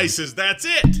orange slices. That's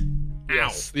it.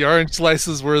 Yes, the orange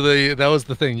slices were that was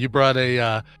the thing. You brought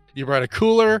a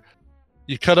cooler.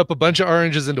 You cut up a bunch of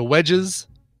oranges into wedges.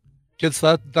 Kids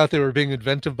thought they were being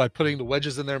inventive by putting the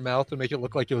wedges in their mouth and make it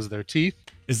look like it was their teeth.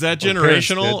 Is that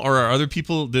generational, or are other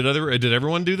people? Did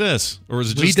everyone do this, or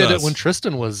was it just we did us? It when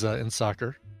Tristan was in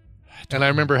soccer, and I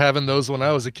remember having those when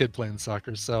I was a kid playing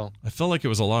soccer. So I felt like it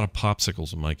was a lot of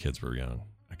popsicles when my kids were young.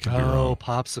 I could be wrong.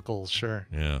 Popsicles, sure.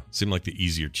 Yeah, seemed like the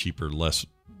easier, cheaper, less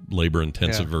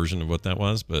labor-intensive version of what that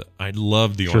was. But I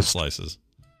loved the orange slices.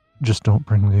 Just don't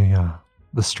bring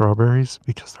the strawberries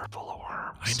because they're full of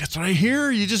worms. That's what I hear.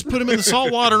 You just put them in the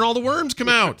salt water and all the worms come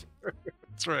out.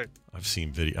 That's right. I've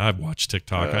seen video. I've watched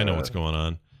TikTok. I know what's going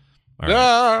on. All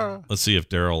right. Let's see if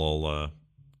Darrell will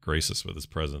grace us with his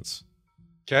presence.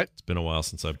 Okay. It's been a while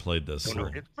since I played this. It's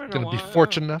going to be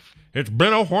fortunate enough. It's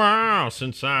been a while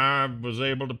since I was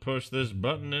able to push this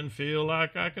button and feel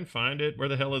like I can find it. Where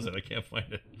the hell is it? I can't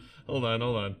find it. Hold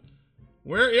on.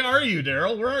 Where are you,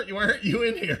 Darrell? Why aren't you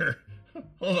in here?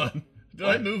 Hold on. Did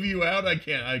I move you out? I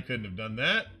couldn't have done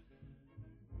that.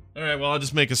 All right, well, I'll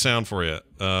just make a sound for you.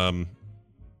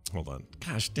 Hold on.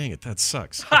 Gosh, dang it, that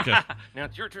sucks. Okay. Now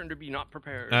it's your turn to be not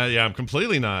prepared. Yeah, I'm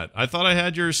completely not. I thought I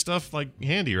had your stuff,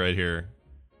 handy right here.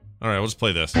 All right, we'll just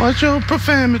play this. Watch your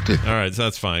profanity. All right, so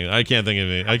that's fine. I can't think of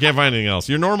anything. I can't find anything else.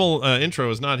 Your normal intro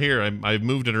is not here. I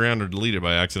moved it around or deleted it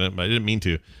by accident, but I didn't mean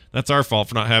to. That's our fault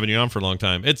for not having you on for a long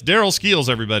time. It's Darrell Skeels,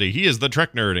 everybody. He is the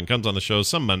Trek nerd and comes on the show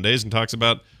some Mondays and talks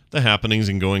about the happenings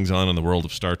and goings on in the world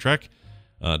of Star Trek.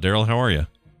 Darrell, how are you?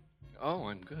 Oh,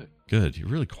 I'm good. Good. You're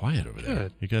really quiet over there.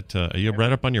 Good. You got? Are you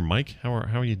right up on your mic? How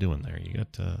are you doing there? You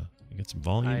got some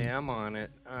volume? I am on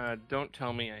it. Don't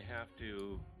tell me I have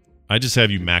to. I just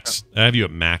have you max. I have you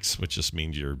at max, which just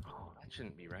means Oh, that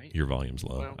shouldn't be right. your volume's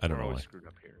low. Well, I don't we're know why. always screwed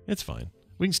up here. It's fine.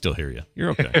 We can still hear you. You're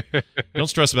okay. Don't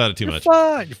stress about it too much.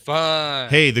 Fine. You're fine.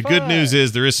 Hey, the good news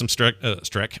is there is some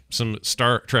some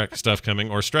Star Trek stuff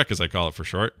coming, or Strek as I call it for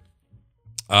short.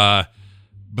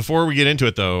 Before we get into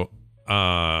it, though,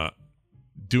 while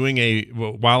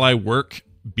I work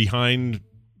behind,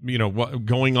 what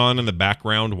going on in the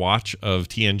background watch of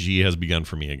TNG has begun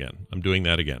for me again. I'm doing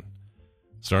that again.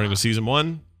 Starting with season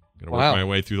 1, gonna work my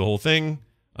way through the whole thing.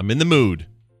 I'm in the mood.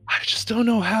 I just don't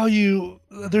know how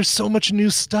there's so much new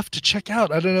stuff to check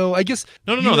out. I don't know. I guess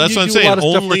No. That's what I'm saying. A lot of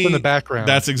stuff Only in the background.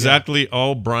 That's exactly.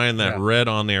 Oh, Brian, that red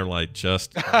on air light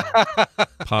just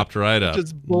popped right up.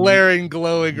 Just blaring,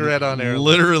 glowing red on air.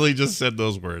 Literally just said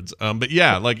those words. But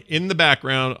yeah, like in the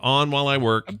background, on while I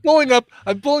work. I'm pulling up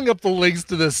the links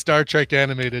to this Star Trek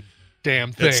animated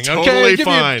damn thing. It's totally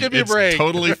fine. Give me a break. It's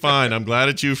totally fine. I'm glad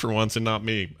it's you for once and not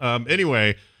me.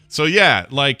 Anyway, so yeah,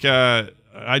 like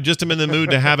I just am in the mood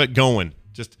to have it going.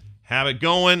 Just have it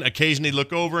going. Occasionally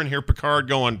look over and hear Picard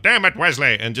going, "Damn it,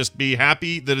 Wesley," and just be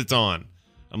happy that it's on.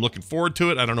 I'm looking forward to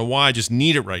it. I don't know why. I just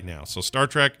need it right now. So Star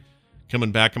Trek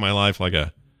coming back in my life like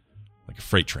a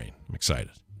freight train. I'm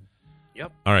excited.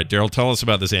 Yep. All right, Darrell, tell us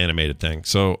about this animated thing.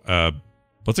 So,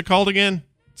 what's it called again?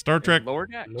 Star Trek Lower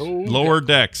Decks. Lower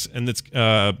Decks, and it's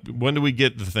when do we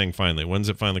get the thing finally? When's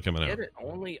it finally coming out? Get it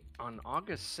only on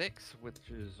August 6th, which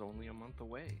is only a month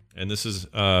away. And this is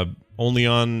only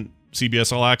on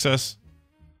CBS All Access?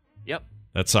 Yep.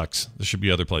 That sucks. There should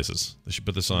be other places. They should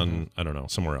put this on, I don't know,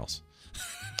 somewhere else.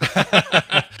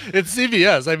 It's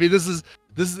CBS. I mean, this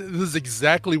is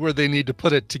exactly where they need to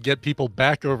put it to get people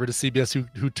back over to CBS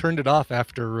who turned it off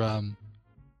after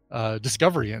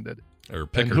Discovery ended. Or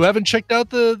and who haven't checked out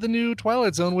the new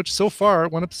Twilight Zone, which so far,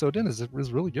 one episode in, is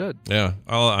really good. Yeah.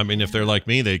 Well, I mean, if they're like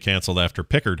me, they canceled after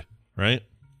Pickard, right?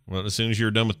 Well, as soon as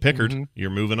you're done with Pickard, you're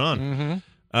moving on. Mm-hmm.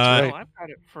 I've got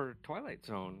it for Twilight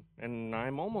Zone, and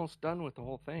I'm almost done with the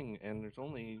whole thing, and there's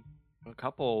only a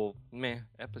couple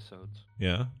episodes.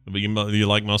 Yeah. But you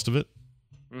like most of it?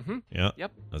 Mm-hmm. Yeah.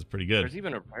 Yep. That's pretty good. There's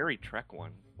even a very Trek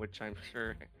one, which I'm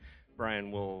sure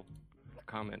Brian will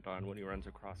comment on when he runs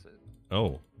across it.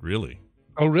 Oh, really?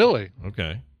 Oh, really?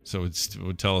 Okay. So it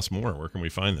would tell us more. Where can we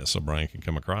find this so Brian can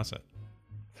come across it?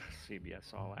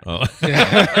 CBS All Access.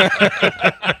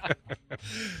 Oh.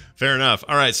 Fair enough.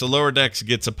 All right. So Lower Decks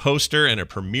gets a poster and a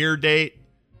premiere date.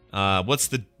 What's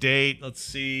the date? Let's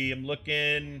see. I'm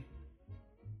looking.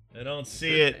 I don't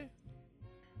see it.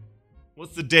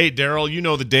 What's the date, Darrell? You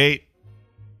know the date.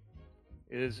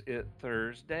 Is it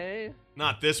Thursday?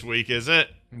 Not this week, is it?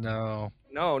 No.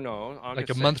 August like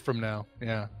a 6th. month from now.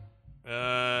 Yeah.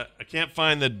 I can't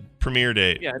find the premiere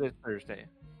date. Yeah, it is Thursday.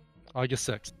 August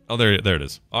 6th. Oh, there it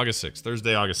is. August 6th.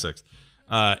 Thursday, August 6th.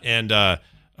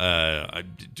 I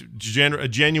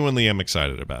genuinely am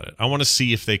excited about it. I want to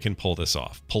see if they can pull this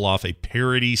off. Pull off a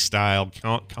parody style,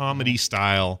 comedy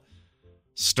style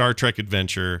Star Trek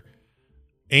adventure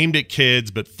aimed at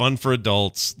kids but fun for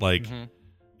adults. Like,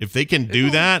 if they can do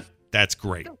that, that's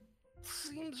great. It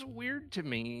seems weird to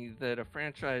me that a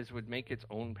franchise would make its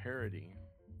own parody.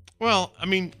 Well, I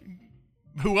mean,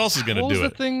 who else is going to do it? What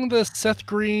was the thing, the Seth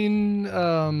Green,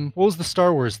 what was the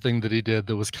Star Wars thing that he did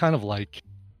that was kind of like,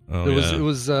 Ooh,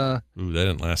 that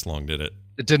didn't last long, did it?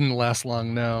 It didn't last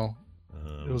long, no.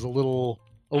 It was a little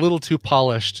too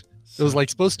polished. It was like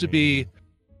supposed to be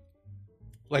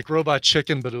like Robot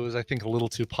Chicken, but it was, I think, a little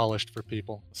too polished for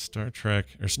people. Star Trek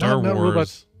or Star Wars.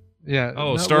 Robot, yeah.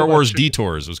 Oh, Star Wars Chicken.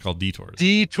 Detours. It was called Detours.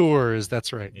 Detours.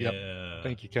 That's right. Yeah. Yep.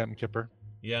 Thank you, Captain Kipper.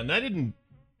 Yeah, and that didn't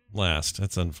last.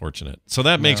 That's unfortunate. So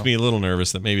that makes me a little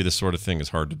nervous that maybe this sort of thing is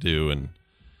hard to do, and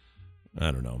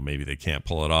I don't know, maybe they can't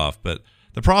pull it off. But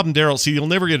the problem, Darrell, see, you'll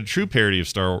never get a true parody of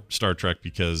Star Trek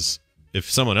because if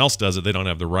someone else does it, they don't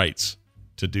have the rights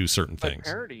to do certain things.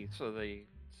 Parody, so they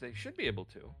should be able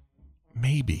to.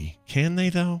 Maybe. Can they,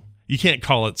 though? You can't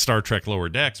call it Star Trek Lower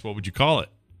Decks. What would you call it?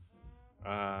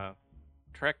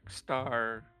 Trek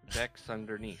Star Decks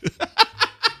Underneath.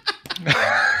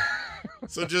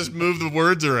 So just move the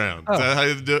words around. Oh. Is that how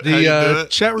you do, the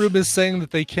chat room is saying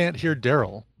that they can't hear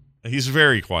Darrell. He's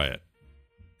very quiet.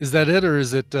 Is that it, or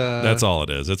is it... That's all it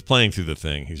is. It's playing through the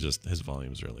thing. His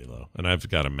volume's really low, and I've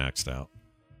got him maxed out.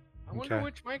 I wonder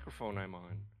which microphone I'm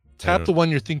on. Tap the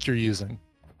one you think you're using.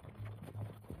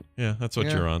 Yeah, that's what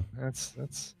you're on.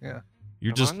 That's yeah.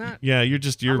 You're I'm just on that? you're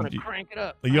I'm gonna crank it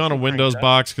up. Are you I on a can crank Windows it up.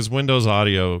 box? Because Windows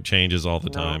audio changes all the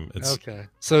time. It's Okay.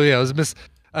 So yeah,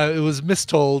 it was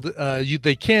mistold.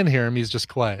 They can hear him. He's just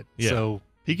quiet. Yeah. So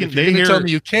he can. if you're They gonna hear. tell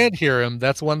me you can't hear him,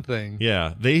 that's one thing.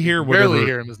 Yeah, they hear Barely whatever.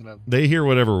 hear him is another. They hear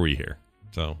whatever we hear.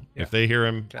 So if they hear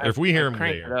him, or if we hear him, they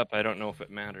cranked hear. it up. I don't know if it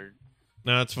mattered.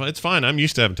 No, it's fine. It's fine. I'm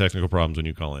used to having technical problems when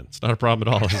you call in. It's not a problem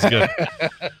at all. It's good.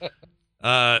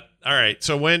 All right.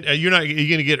 So when you're going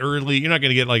to get early, you're not going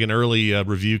to get like an early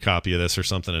review copy of this or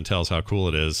something and tell us how cool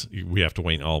it is. We have to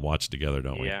wait and all watch together,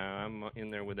 don't we? Yeah, I'm in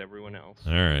there with everyone else.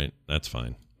 All right. That's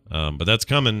fine. But that's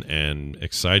coming, and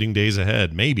exciting days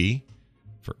ahead, maybe,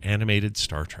 for animated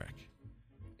Star Trek.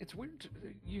 It's weird.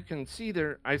 You can see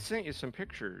there. I sent you some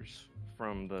pictures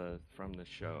from the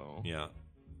show. Yeah.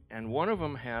 And one of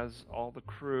them has all the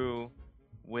crew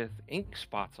with ink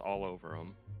spots all over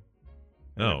them.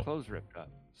 And their clothes ripped up.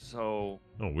 So.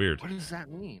 Oh, weird. What does that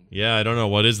mean? Yeah, I don't know.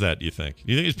 What is that? Do you think?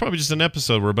 You think it's probably just an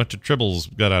episode where a bunch of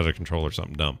tribbles got out of control or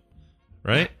something dumb,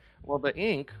 right? Well, the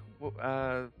ink.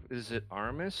 Is it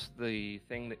Armis, the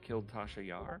thing that killed Tasha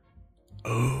Yar?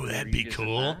 Oh, that'd be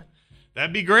cool.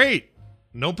 That'd be great.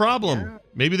 No problem. Yeah.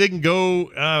 Maybe they can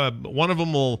go. One of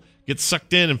them will get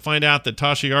sucked in and find out that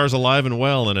Tasha Yar's alive and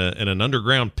well in an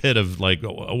underground pit of like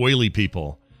oily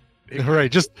people.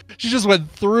 Right. She just went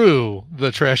through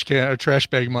the trash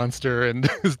bag monster and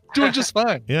is doing just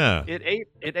fine. Yeah. It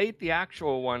ate the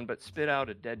actual one, but spit out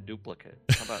a dead duplicate.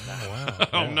 How about that? Wow.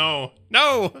 Oh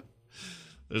no.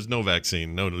 There's no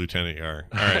vaccine, no Lieutenant Yar.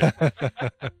 All right.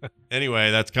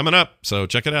 Anyway, that's coming up, so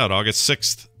check it out. August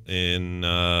 6th in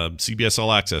CBS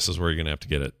All Access is where you're going to have to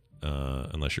get it,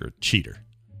 unless you're a cheater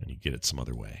and you get it some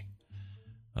other way.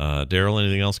 Darrell,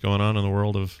 anything else going on in the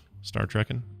world of Star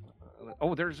Trekking?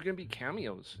 Oh, there's going to be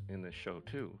cameos in this show,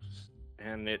 too.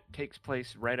 And it takes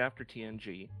place right after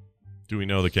TNG. Do we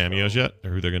know the cameos yet,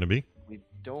 or who they're going to be? We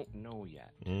don't know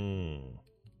yet.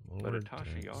 But a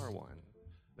Tasha Yar one.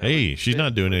 Hey, she's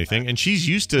not doing anything, and she's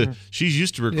used to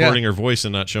recording her voice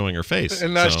and not showing her face.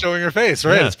 And not showing her face,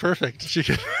 right? Yeah. It's perfect. She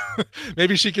could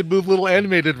maybe she could move little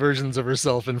animated versions of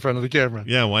herself in front of the camera.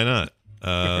 Yeah, why not?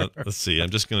 Let's see.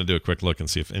 I'm just going to do a quick look and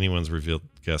see if anyone's revealed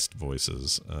guest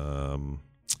voices.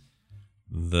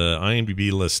 The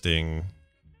IMDb listing.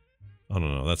 Oh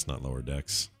no, that's not Lower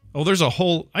Decks. Oh, there's a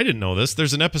whole. I didn't know this.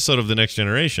 There's an episode of The Next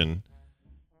Generation.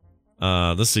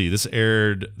 Let's see. This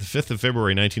aired the 5th of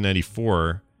February,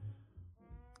 1994.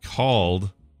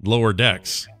 Called Lower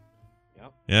Decks.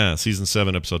 Yep. Yeah, season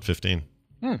 7, episode 15.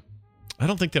 I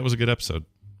don't think that was a good episode.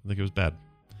 I think it was bad.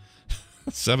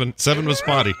 7 was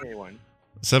spotty.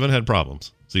 7 had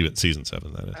problems. Season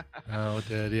 7, that is. Oh, it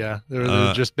did, yeah. They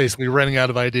were just basically running out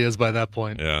of ideas by that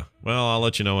point. Yeah. Well, I'll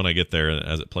let you know when I get there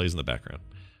as it plays in the background.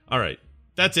 All right.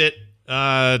 That's it.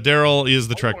 Darrell is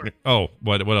the Trek. Oh,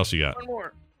 what else you got? One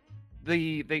more.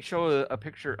 They show a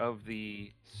picture of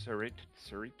the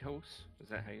Cerritos. Is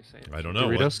that how you say it? I don't know.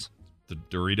 Doritos? The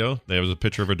Dorito? There was a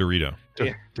picture of a Dorito.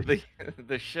 Yeah,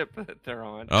 the ship that they're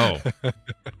on. Oh.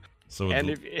 So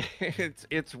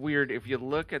it's weird. If you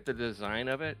look at the design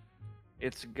of it,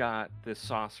 it's got this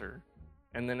saucer,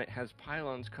 and then it has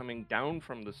pylons coming down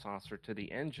from the saucer to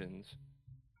the engines,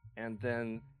 and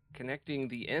then connecting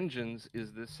the engines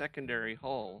is the secondary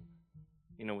hull,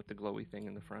 with the glowy thing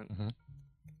in the front. Mm-hmm.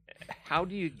 How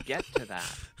do you get to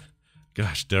that?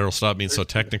 Gosh, Darrell, stop being so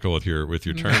technical with your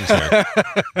terms there.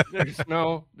 There's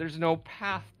no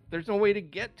path. There's no way to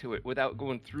get to it without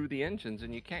going through the engines,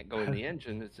 and you can't go in the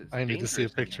engine. It's I need to see a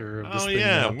picture of this thing.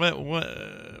 Yeah.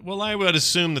 Now. Well, I would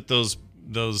assume that those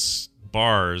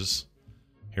bars.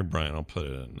 Here, Brian, I'll put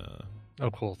it in.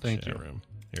 Oh, cool. Thank you. Room.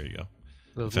 Here you go.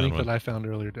 The link that I found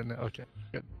earlier didn't it? Okay,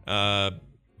 good.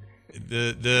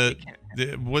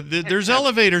 There's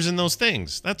elevators in those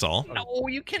things. That's all. No,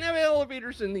 you can't have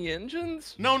elevators in the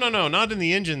engines. No, not in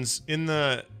the engines. In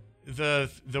the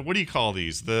what do you call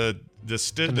these? The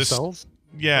nacelles?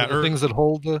 Yeah, the things that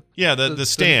hold the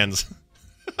stands.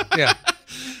 Yeah.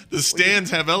 The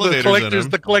stands have elevators in them.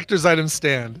 The collector's item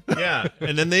stand. Yeah,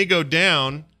 and then they go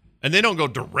down, and they don't go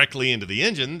directly into the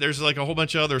engine. There's like a whole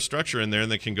bunch of other structure in there, and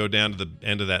they can go down to the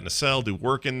end of that nacelle, do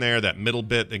work in there. That middle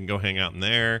bit, they can go hang out in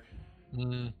there.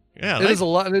 Yeah, it is a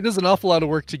lot. It is an awful lot of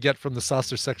work to get from the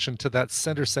saucer section to that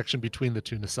center section between the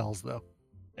two nacelles, though.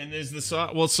 And is the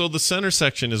so the center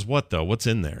section is what though? What's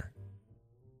in there?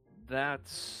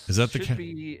 Should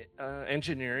be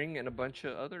engineering and a bunch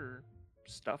of other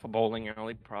stuff. A bowling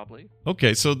alley, probably.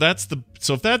 Okay, so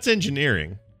if that's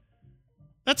engineering,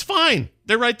 that's fine.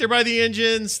 They're right there by the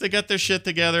engines. They got their shit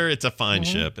together. It's a fine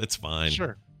ship. It's fine.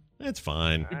 Sure. It's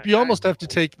fine. You almost have to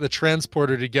take the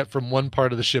transporter to get from one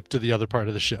part of the ship to the other part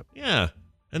of the ship. Yeah.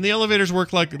 And the elevators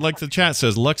work like the chat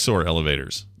says, Luxor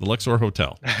elevators, the Luxor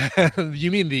Hotel.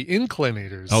 You mean the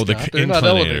inclinators? Oh, the Scott. They're not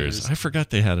elevators. inclinators. I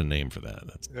forgot they had a name for that.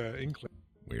 That's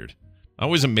weird. I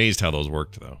was amazed how those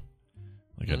worked, though.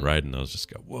 Like I'd ride in those, just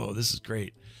go, whoa, this is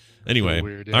great. Anyway,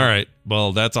 weird, yeah. All right.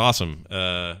 Well, that's awesome.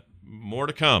 More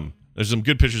to come. There's some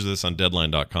good pictures of this on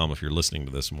Deadline.com if you're listening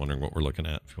to this and wondering what we're looking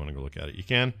at. If you want to go look at it, you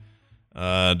can.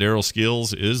 Darrell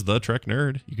Skills is The Trek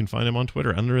Nerd. You can find him on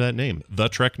Twitter under that name, The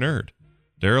Trek Nerd.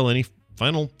 Darrell, any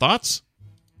final thoughts?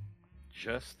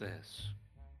 Just this.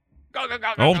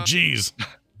 Oh, jeez.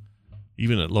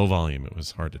 Even at low volume, it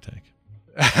was hard to take.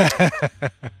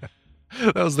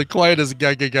 That was the quietest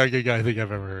guy I think I've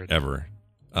ever heard. Ever.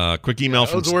 Quick email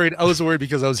from... I was worried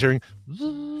because I was hearing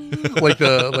like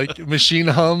the machine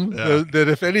hum. That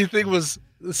if anything was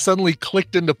suddenly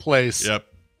clicked into place,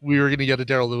 we were going to get a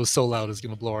Darrell that was so loud it's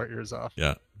going to blow our ears off.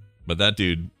 Yeah. But that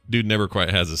dude never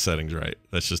quite has his settings right.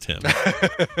 That's just him.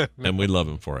 And we love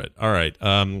him for it. All right.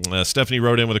 Stephanie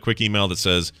wrote in with a quick email that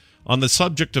says, on the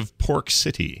subject of Pork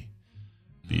City,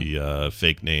 the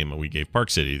fake name we gave Park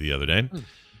City the other day,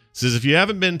 says, if you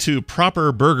haven't been to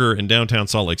Proper Burger in downtown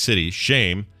Salt Lake City,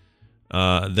 shame,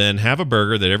 then have a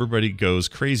burger that everybody goes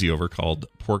crazy over called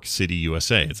Pork City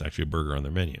USA. It's actually a burger on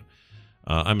their menu.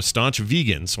 I'm a staunch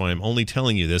vegan, so I'm only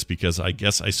telling you this because I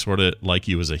guess I sort of like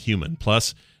you as a human.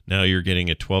 Plus, now you're getting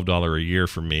a $12 a year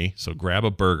from me, so grab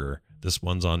a burger. This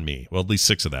one's on me. Well, at least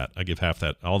 6 of that. I give half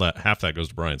that. Half that goes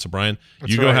to Brian. So, Brian,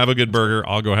 you go have a good burger.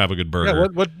 I'll go have a good burger.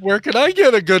 Yeah, where can I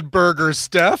get a good burger,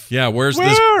 Steph? Yeah,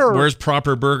 where's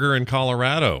Proper Burger in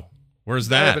Colorado? Where's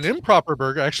that? I have an improper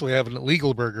burger. Actually, I have an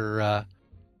illegal burger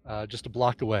just a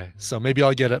block away. So maybe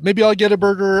I'll get a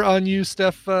burger on you,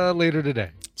 Steph, later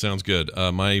today. Sounds good.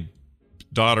 My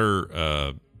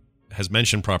daughter has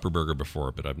mentioned Proper Burger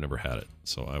before, but I've never had it.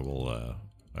 So I will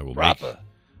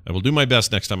do my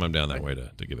best next time I'm down that way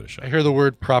to give it a shot. I hear the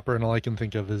word proper, and all I can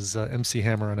think of is MC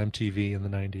Hammer on MTV in the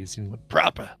 90s. You know,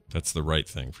 proper. That's the right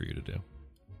thing for you to do.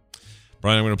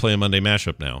 Brian, I'm going to play a Monday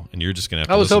mashup now, and you're just going to have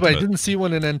to I was listen hoping to I didn't see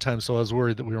one in End Time, so I was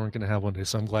worried that we weren't going to have one day,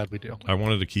 so I'm glad we do. I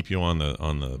wanted to keep you on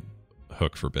the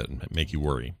hook for a bit and make you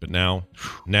worry. But now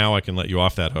I can let you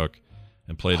off that hook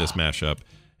and play this mashup.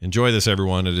 Enjoy this,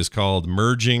 everyone. It is called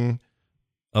Merging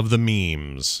of the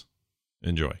Memes.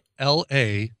 Enjoy.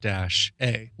 L-A-A.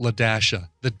 Ladasha.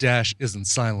 The dash isn't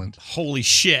silent. Holy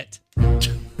shit.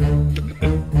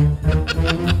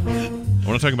 I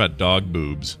want to talk about dog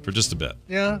boobs for just a bit.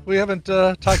 Yeah, we haven't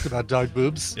talked about dog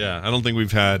boobs. Yeah, I don't think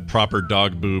we've had proper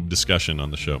dog boob discussion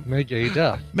on the show. Meg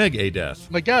A-Death.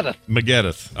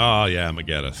 Megadeth. Oh, yeah,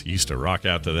 Megadeth. Used to rock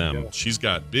out to them. She's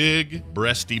got big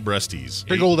breasties.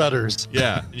 Big old udders.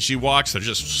 Yeah, and she walks, they're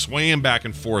just swaying back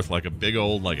and forth like a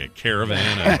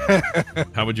caravan.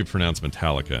 How would you pronounce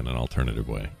Metallica in an alternative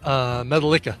way?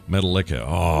 Metallica.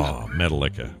 Oh,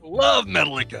 Metallica. Love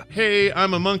Metallica. Hey,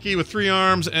 I'm a monkey with 3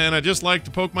 arms, and I just like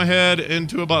to poke my head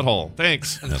into a butthole.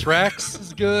 Thanks. Anthrax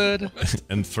is good.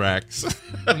 Anthrax.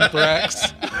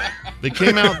 They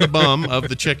came out the bum of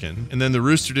the chicken, and then the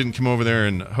rooster didn't come over there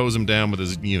and hose him down with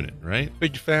his unit, right?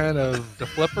 Big fan of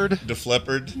Def Leppard. Def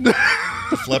Leppard's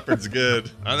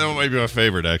good. I know it might be my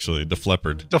favorite, actually. Def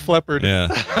Leppard. Yeah.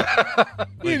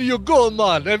 In you go,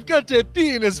 man. I've got a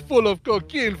penis full of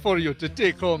cocaine for you to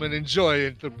take home and enjoy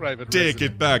in the private Take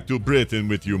it back to Britain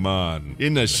with you, man.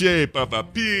 In the shape of a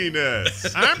penis.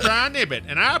 I'm Brian Ibbett,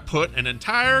 and I put an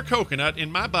entire coconut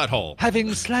in my butthole.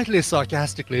 Having slightly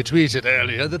sarcastically tweeted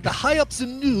earlier that the high-ups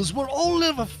in news were all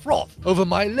in a froth over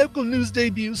my local news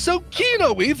debut, so keen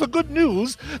are we for good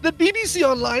news that BBC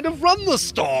Online have run the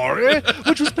story,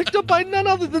 which was picked up by none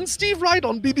other than Steve Wright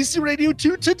on BBC Radio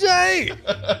 2 today.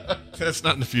 That's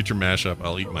not in the future mashup.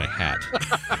 I'll eat my hat.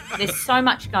 There's so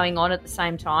much going on at the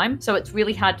same time, so it's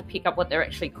really hard to pick up what they're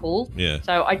actually called. Yeah.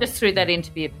 So I just threw that in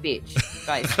to be a bitch,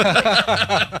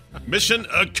 basically. Mission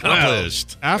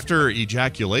accomplished. Wow. After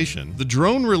ejaculation, the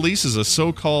drone releases a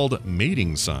so-called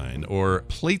mating sign, or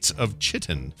plates of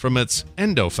chitin, from its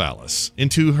endophallus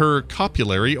into her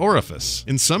copulary orifice.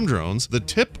 In some drones, the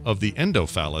tip of the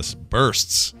endophallus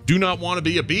bursts. Do not want to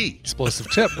be a bee. Explosive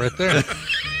tip right there.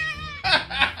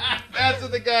 That's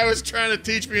what the guy was trying to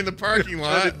teach me in the parking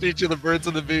lot. Trying to teach you the birds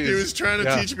and the bees. He was trying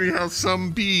to teach me how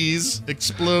some bees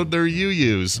explode their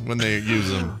UUs when they use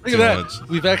them. Look at that.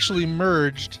 We've actually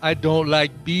merged I don't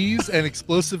like bees and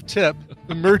explosive tip.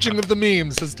 The merging of the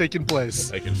memes has taken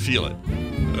place. I can feel it.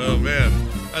 Oh, man.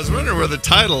 I was wondering where the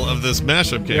title of this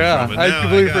mashup came from. I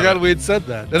completely forgot we had said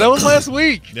that. And that was last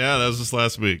week. Yeah, that was just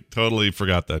last week. Totally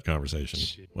forgot that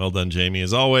conversation. Well done, Jamie.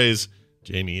 As always,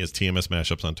 Jamie is TMS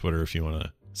Mashups on Twitter if you want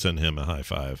to send him a high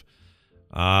five.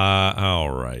 All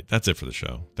right. That's it for the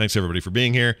show. Thanks, everybody, for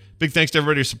being here. Big thanks to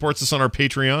everybody who supports us on our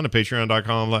Patreon at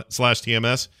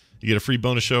patreon.com/TMS. You get a free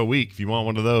bonus show a week. If you want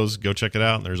one of those, go check it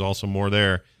out. And there's also more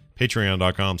there.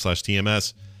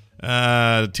 Patreon.com/TMS.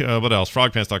 What else?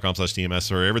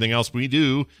 Frogpants.com/TMS or everything else we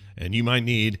do and you might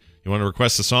need. You want to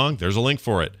request a song? There's a link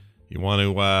for it. You want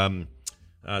to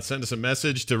send us a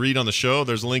message to read on the show?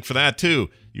 There's a link for that too.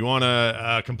 You want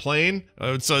to complain?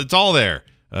 It's all there.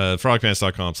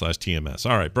 Frogpants.com/TMS.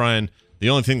 All right, Brian. The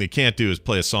only thing they can't do is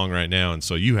play a song right now, and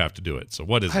so you have to do it. So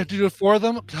what is it? I have to do it for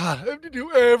them? God, I have to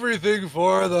do everything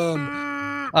for them.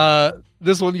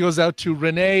 This one goes out to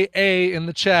Renee A in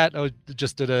the chat. I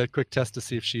just did a quick test to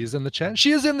see if she's in the chat.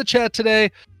 She is in the chat today.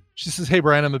 She says, "Hey,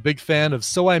 Brian, I'm a big fan of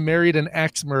So I Married an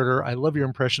Axe Murder. I love your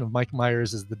impression of Mike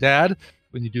Myers as the dad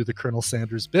when you do the Colonel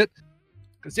Sanders bit.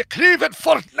 Because you cleave it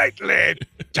fortnightly,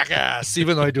 jackass."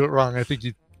 Even though I do it wrong, I think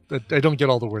I don't get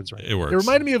all the words right. It works. It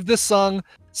reminded me of this song,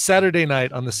 Saturday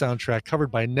Night, on the soundtrack, covered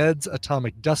by Ned's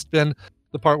Atomic Dustbin.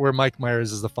 The part where Mike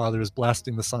Myers as the father is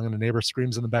blasting the song and a neighbor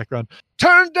screams in the background,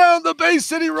 "Turn down the Bay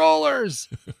City Rollers!"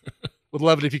 Would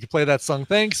love it if you could play that song.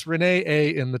 Thanks, Renee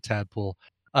A in the Tadpole.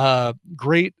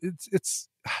 Great. It's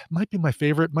might be my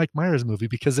favorite Mike Myers movie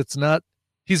because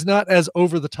he's not as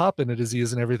over the top in it as he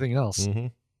is in everything else. Mm-hmm.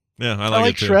 Yeah, I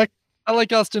like it too. Shrek. I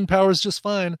like Austin Powers just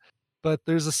fine, but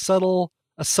there's a subtle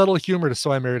humor to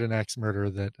So I Married an Axe Murder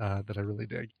that I really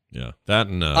dig. Yeah, that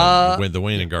and the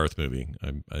Wayne and Garth movie.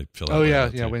 I feel like. Oh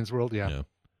yeah, Wayne's World. Yeah.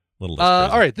 Little less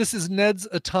crazy. All right, this is Ned's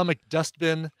Atomic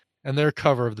Dustbin and their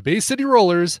cover of the Bay City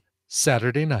Rollers,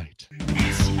 Saturday Night.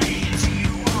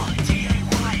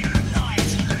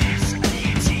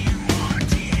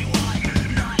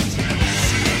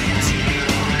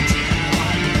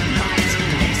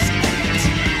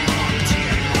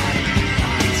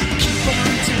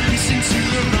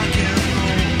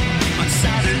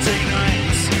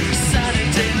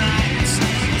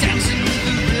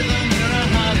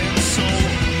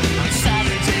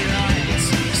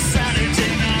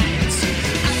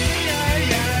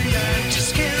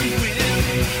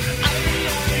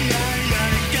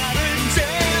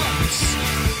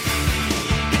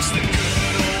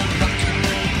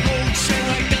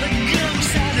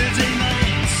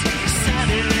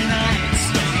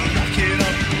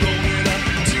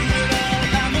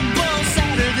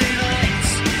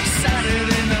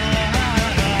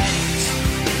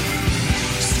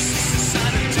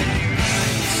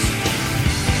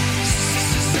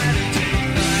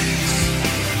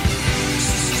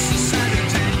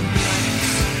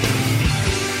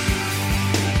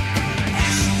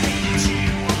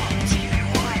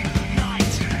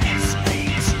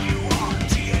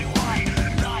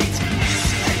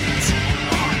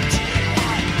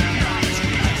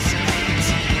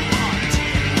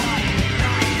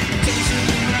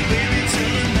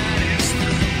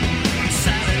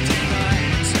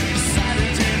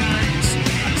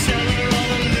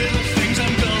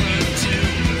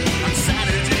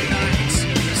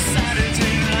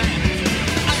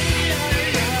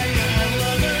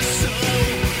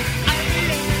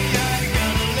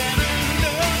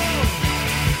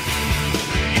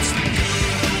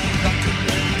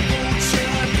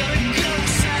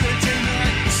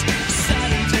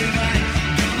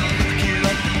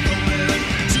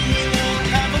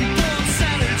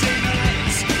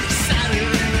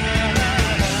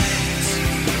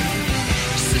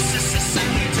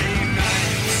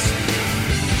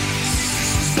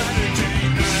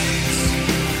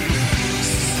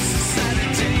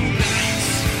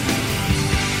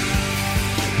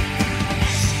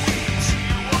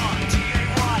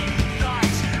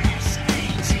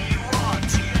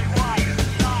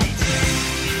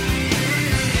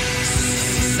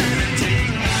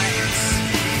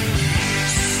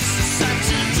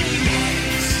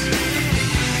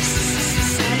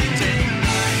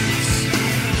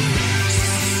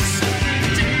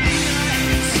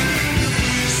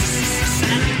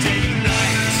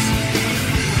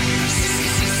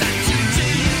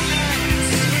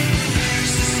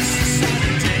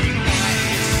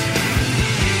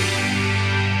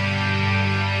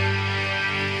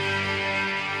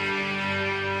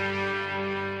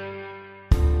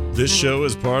 This show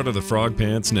is part of the Frog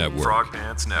Pants Network. Frog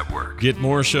Pants Network. Get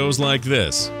more shows like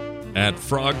this at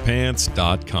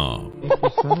frogpants.com.